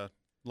Nebraska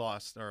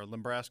loss or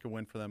Nebraska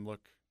win for them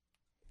look.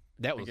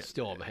 That was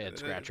still a head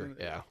scratcher.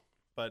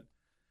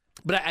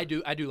 But I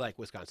do like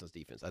Wisconsin's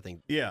defense. I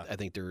think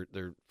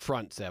their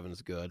front seven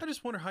is good. I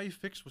just wonder how you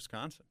fix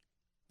Wisconsin.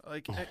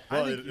 Like,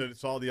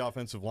 it's all the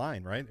offensive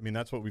line, right? I mean,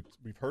 that's what we've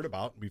heard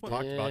about, we've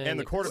talked about, and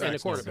the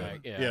quarterback.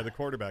 The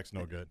quarterback's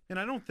no good. And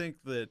I don't think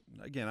that,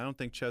 again, I don't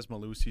think Ches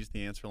Malusi's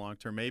the answer long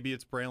term. Maybe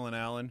it's Braylon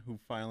Allen who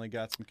finally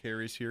got some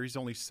carries here. He's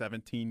only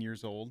 17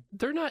 years old.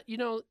 They're not,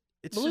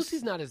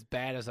 Malusi's not as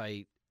bad as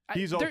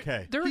He's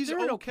okay. They're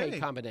an okay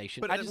combination.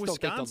 But I just don't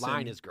think the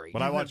line is great.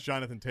 But I watched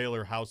Jonathan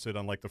Taylor house it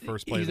on like the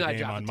first play of the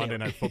game on Monday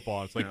Night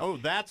Football. It's like, oh,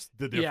 that's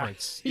the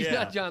difference. He's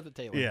not Jonathan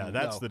Taylor. Yeah,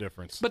 that's the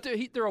difference. But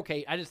they're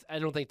okay. I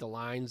don't think the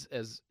line's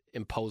as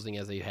imposing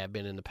as they have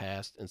been in the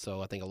past, and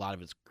so I think a lot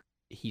of it's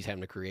he's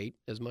having to create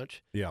as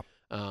much. Yeah.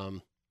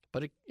 But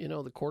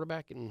the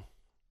quarterback and.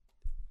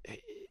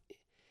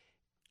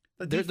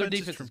 Their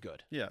defense is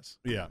good. Yes.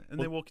 Yeah. And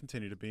they will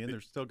continue to be, and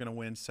they're still going to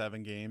win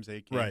 7 games,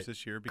 8 games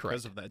this year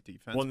because of that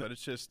defense. Well, but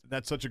it's just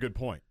that's such a good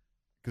point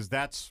because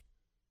that's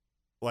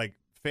like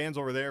fans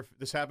over there.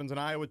 This happens in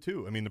Iowa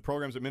too. I mean, the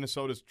programs that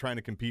Minnesota's trying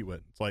to compete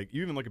with. It's like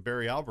you even look at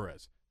Barry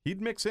Alvarez.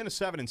 He'd mix in a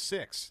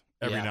 7-6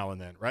 every now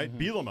and then, right?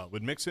 Mm-hmm. Bielema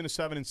would mix in a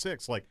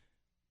 7-6. Like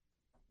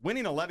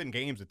winning 11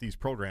 games at these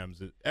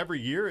programs every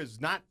year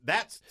is not,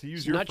 that's, to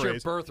use your phrase, your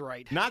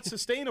birthright. Not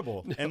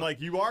sustainable. No. And like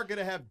you are going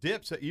to have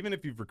dips even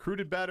if you've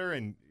recruited better,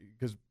 and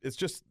because it's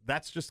just,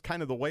 that's just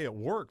kind of the way it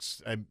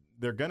works. And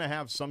they're going to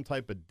have some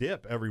type of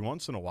dip every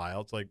once in a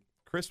while. It's like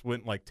Chris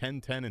went like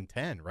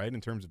 10-10-10, right,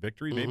 in terms of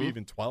victory, maybe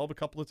even 12 a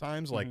couple of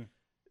times. Like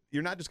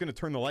you're not just going to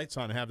turn the lights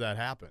on and have that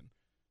happen.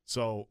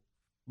 So,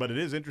 but it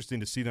is interesting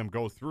to see them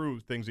go through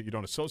things that you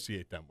don't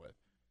associate them with.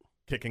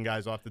 Kicking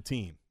guys off the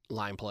team.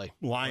 Line play.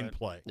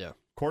 Yeah.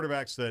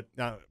 Quarterbacks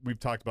that we've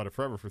talked about it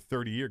forever for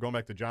 30 years. Going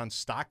back to John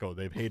Stocco,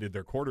 they've hated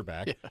their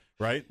quarterback,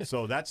 right?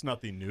 So that's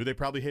nothing new. They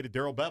probably hated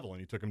Darrell Bevel, and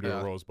he took him to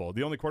a Rose Bowl.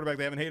 The only quarterback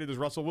they haven't hated is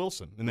Russell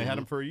Wilson, and they had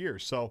him for a year.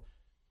 So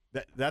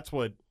that's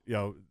what,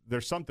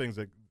 there's some things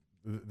that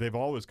they've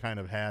always kind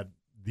of had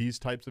these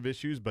types of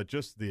issues, but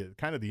just the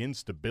kind of the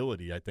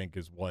instability, I think,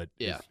 is what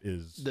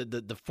is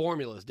the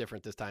formula is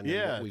different this time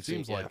than what we've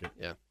seen. Like it.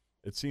 Yeah.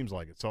 It seems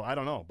like it. So I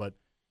don't know, but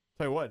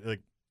tell you what,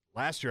 like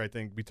last year, I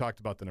think we talked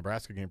about the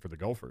Nebraska game for the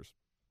Gophers,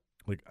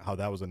 like how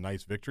that was a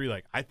nice victory.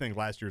 Like I think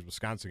last year's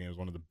Wisconsin game was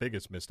one of the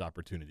biggest missed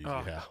opportunities we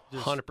had.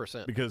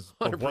 100%. Because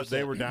of what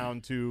they were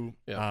down to,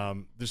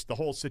 just the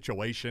whole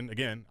situation.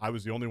 Again, I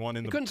was the only one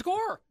in they couldn't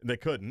score. They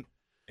couldn't.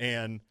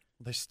 And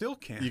they still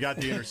can't. You got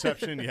the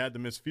interception. You had the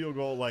missed field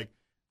goal. Like,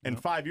 and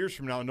 5 years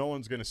from now, no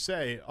one's going to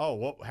say, oh,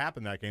 what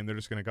happened that game? They're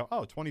just going to go,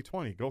 oh,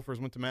 2020. Gophers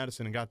went to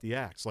Madison and got the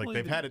axe. Like,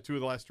 they've had it 2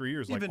 of the last 3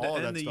 years. Like, all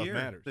of that stuff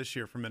matters. This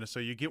year for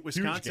Minnesota, you get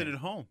Wisconsin at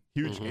home.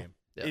 Huge game.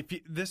 Yeah.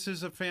 This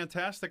is a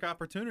fantastic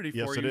opportunity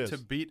for you to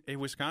beat a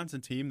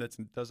Wisconsin team that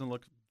doesn't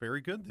look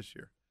very good this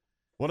year.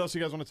 What else do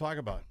you guys want to talk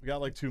about? We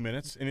got like 2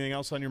 minutes. Anything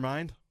else on your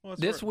mind? Well,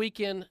 this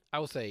weekend, I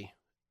will say,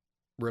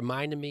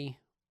 reminded me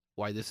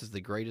why this is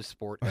the greatest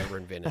sport ever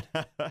invented.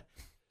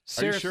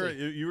 Seriously. Are you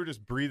sure you were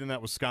just breathing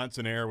that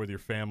Wisconsin air with your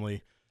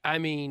family? I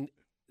mean,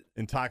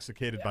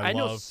 intoxicated by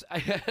love.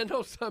 I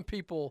know some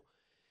people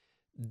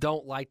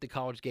don't like the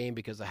college game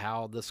because of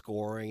how the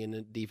scoring and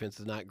the defense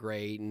is not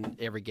great, and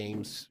every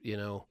game's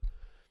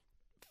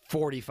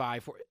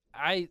 45.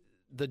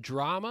 The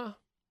drama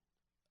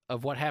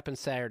of what happened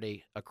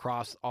Saturday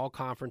across all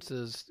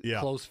conferences,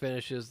 close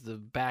finishes, the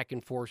back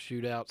and forth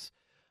shootouts,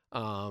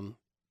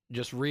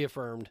 just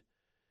reaffirmed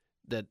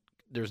that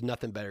there's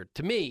nothing better.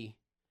 To me,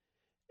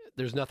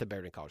 there's nothing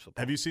better than college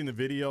football. Have you seen the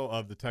video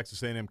of the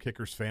Texas A&M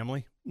kicker's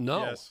family?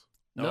 No. Yes.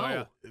 No. Oh,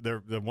 yeah.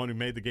 They're the one who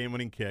made the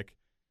game-winning kick.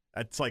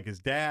 It's like his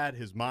dad,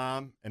 his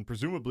mom, and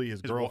presumably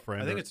his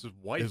girlfriend. I think it's his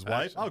wife. His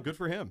wife? actually. Oh, good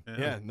for him.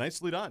 Yeah,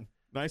 nicely done.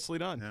 Nicely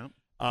done.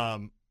 Yeah.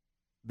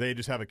 They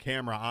just have a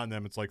camera on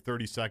them. It's like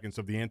 30 seconds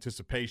of the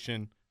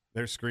anticipation.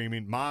 They're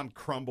screaming. Mom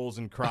crumbles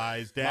and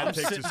cries. Dad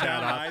takes his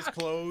hat off. Eyes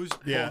closed.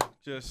 Yeah.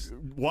 Just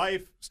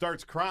Wife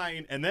starts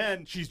crying, and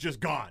then she's just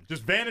gone.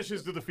 Just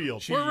vanishes to the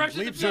field. We're rushing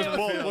the leaps field. to the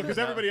field. Because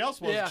everybody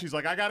else was. Yeah. She's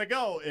like, I got to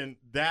go. And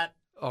that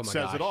Oh, my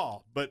says gosh. it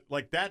all. But,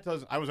 like, that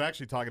doesn't – I was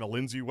actually talking to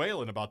Lindsay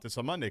Whalen about this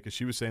on Monday because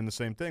she was saying the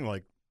same thing.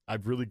 Like,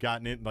 I've really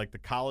gotten in, like, the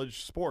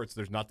college sports.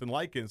 There's nothing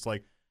like it. It's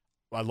like,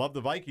 I love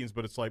the Vikings,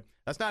 but it's like,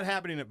 that's not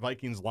happening at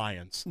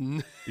Vikings-Lions.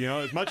 You know,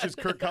 as much as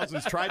Kirk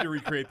Cousins tried to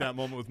recreate that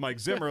moment with Mike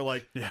Zimmer,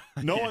 like,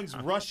 no one's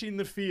rushing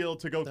the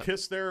field to go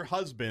kiss their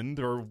husband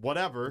or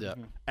whatever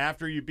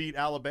after you beat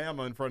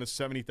Alabama in front of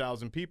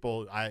 70,000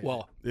 people.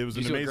 It was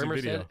an amazing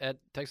video. Said at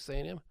Texas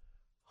A&M?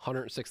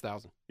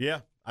 106,000.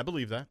 Yeah, I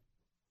believe that.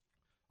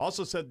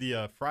 Also said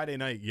the Friday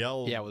night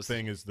yell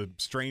thing is the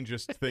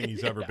strangest thing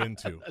he's ever been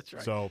to. That's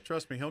right. So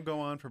trust me, he'll go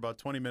on for about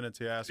 20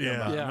 minutes. You ask him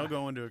about it, and he'll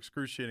go into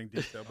excruciating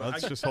detail. But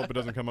let's just hope it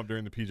doesn't come up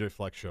during the PJ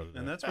Flex show today.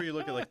 And that's where you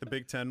look at like the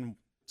Big Ten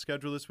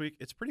schedule this week.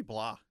 It's pretty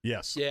blah.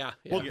 Yes. Yeah.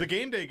 Well, the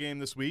game day game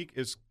this week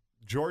is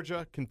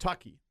Georgia,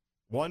 Kentucky,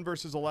 1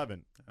 versus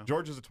 11. Oh.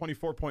 Georgia's a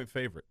 24-point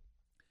favorite.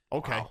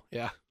 Okay. Wow.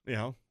 Yeah. You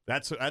know,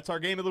 that's our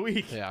game of the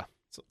week. Yeah.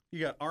 So you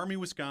got Army,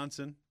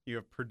 Wisconsin. You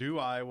have Purdue,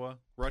 Iowa,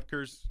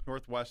 Rutgers,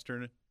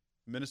 Northwestern,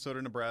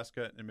 Minnesota,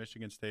 Nebraska, and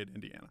Michigan State,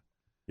 Indiana.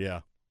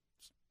 Yeah.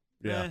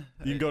 Yeah.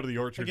 You can go to the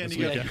orchard Again, this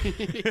you weekend.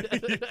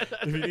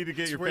 If you need to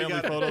get your where you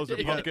family gotta- photos of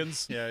you gotta-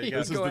 pumpkins, Yeah, you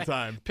this is the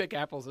time. Pick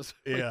apples this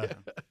week. Yeah.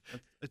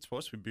 It's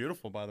supposed to be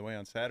beautiful, by the way,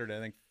 on Saturday. I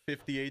think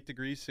 58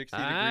 degrees, 60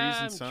 degrees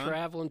I'm and sun.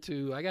 traveling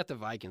to – I got the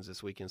Vikings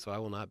this weekend, so I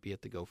will not be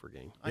at the Gopher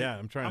game. Yeah,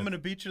 I'm trying I'm to. going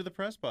to beat you to the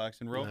press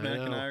box, and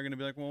Rovnak and I are going to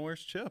be like, well,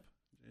 where's Chip?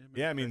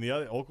 Yeah, I mean, the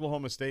other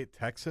Oklahoma State,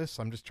 Texas,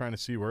 I'm just trying to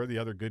see where are the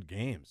other good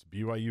games.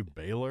 BYU,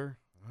 Baylor.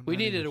 I'm We not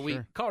needed even a week.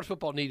 sure. College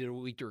football needed a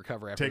week to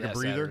recover after Take a that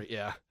breather? Saturday.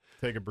 Yeah.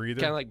 Take a breather.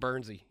 Kind of like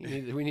Bernsey.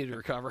 We need to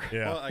recover.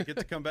 Yeah. Well, I get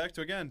to come back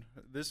to, again,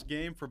 this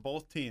game for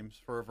both teams,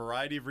 for a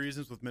variety of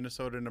reasons with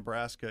Minnesota and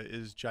Nebraska,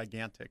 is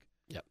gigantic.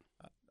 Yep.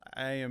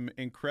 I am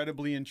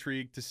incredibly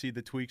intrigued to see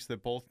the tweaks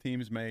that both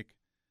teams make.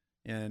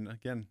 And,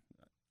 again,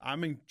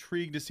 I'm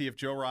intrigued to see if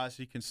Joe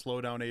Rossi can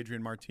slow down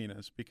Adrian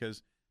Martinez,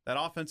 because that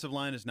offensive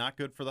line is not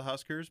good for the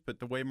Huskers, but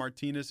the way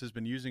Martinez has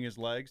been using his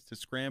legs to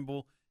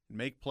scramble and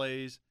make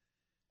plays,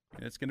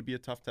 and it's going to be a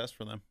tough test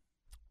for them.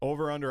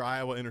 Over under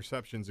Iowa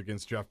interceptions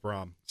against Jeff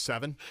Brom.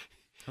 7?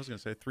 I was going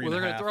to say 3.5. Well,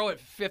 they're going to throw it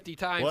 50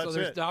 times, Well, so that's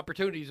there's it. the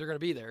opportunities are going to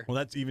be there. Well,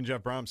 that's even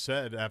Jeff Brom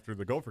said after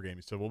the Gopher game.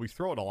 He said, well, we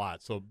throw it a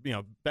lot. So, you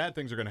know, bad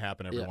things are going to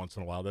happen every once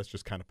in a while. That's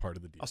just kind of part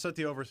of the deal. I'll set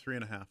the over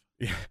 3.5.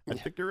 Yeah, I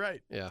think you're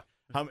right. Yeah.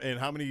 And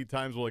how many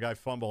times will a guy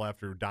fumble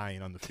after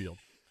dying on the field?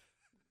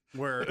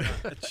 Where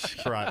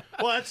Right.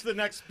 Well, that's the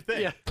next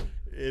thing. Yeah.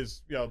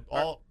 Is, you know,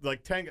 all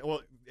like 10.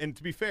 Well, and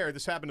to be fair,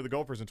 this happened to the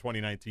Gophers in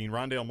 2019.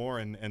 Rondale Moore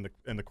and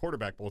the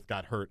quarterback both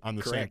got hurt on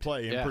the same Correct.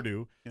 play in Yeah.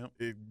 Purdue.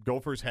 Yep.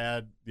 Gophers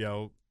had, you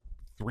know,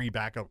 3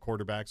 backup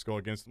quarterbacks go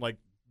against them. Like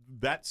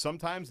that.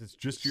 Sometimes it's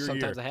just your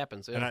Sometimes year. it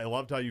happens. Yeah. And I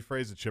loved how you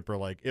phrased it, Chipper.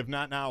 Like, if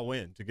not now,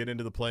 when to get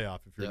into the playoff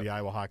if you're Yep. the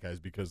Iowa Hawkeyes,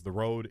 because the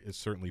road is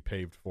certainly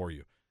paved for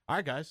you. All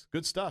right, guys.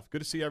 Good stuff.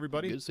 Good to see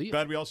everybody. Good to see you.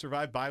 Glad we all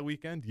survived bye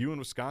weekend. You in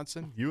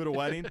Wisconsin. You at a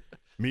wedding.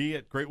 Me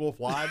at Great Wolf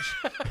Lodge.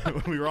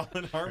 We were all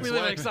in harm's We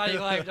live an way. exciting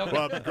life, don't we?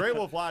 Well, Great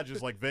Wolf Lodge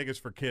is like Vegas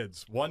for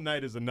kids. 1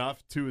 night is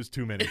enough. 2 is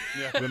too many.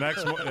 The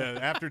next one,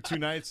 after 2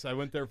 nights, I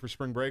went there for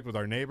spring break with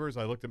our neighbors.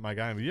 I looked at my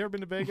guy. Have you ever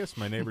been to Vegas?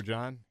 My neighbor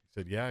John. He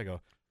said, yeah. I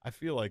go, I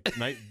feel like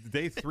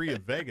day 3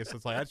 of Vegas.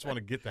 It's like, I just want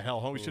to get the hell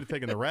home. We should have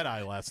taken the red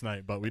eye last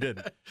night, but we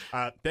didn't.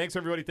 Thanks,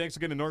 everybody. Thanks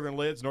again to Northern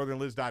Lids,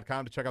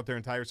 northernlids.com, to check out their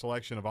entire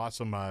selection of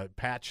awesome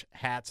patch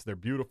hats. They're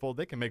beautiful.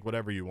 They can make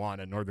whatever you want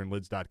at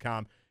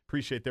northernlids.com.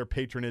 Appreciate their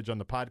patronage on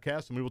the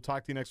podcast, and we will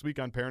talk to you next week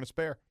on Pair and a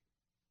Spare.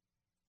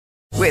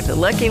 With the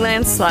Lucky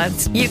Land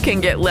Slots, you can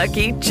get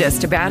lucky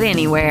just about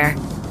anywhere.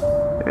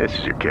 This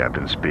is your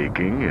captain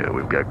speaking.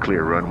 We've got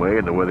clear runway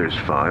and the weather's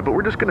fine, but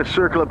we're just going to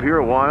circle up here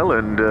a while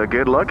and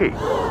get lucky.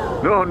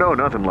 No,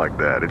 nothing like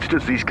that. It's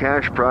just these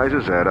cash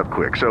prizes add up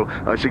quick. So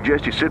I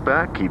suggest you sit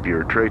back, keep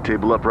your tray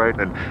table upright,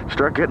 and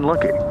start getting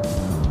lucky.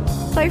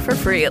 Play for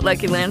free at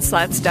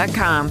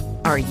LuckyLandSlots.com.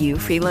 Are you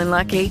feeling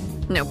lucky?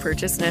 No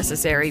purchase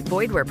necessary.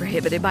 Void where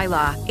prohibited by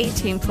law.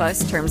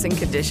 18+ terms and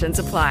conditions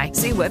apply.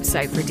 See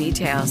website for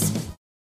details.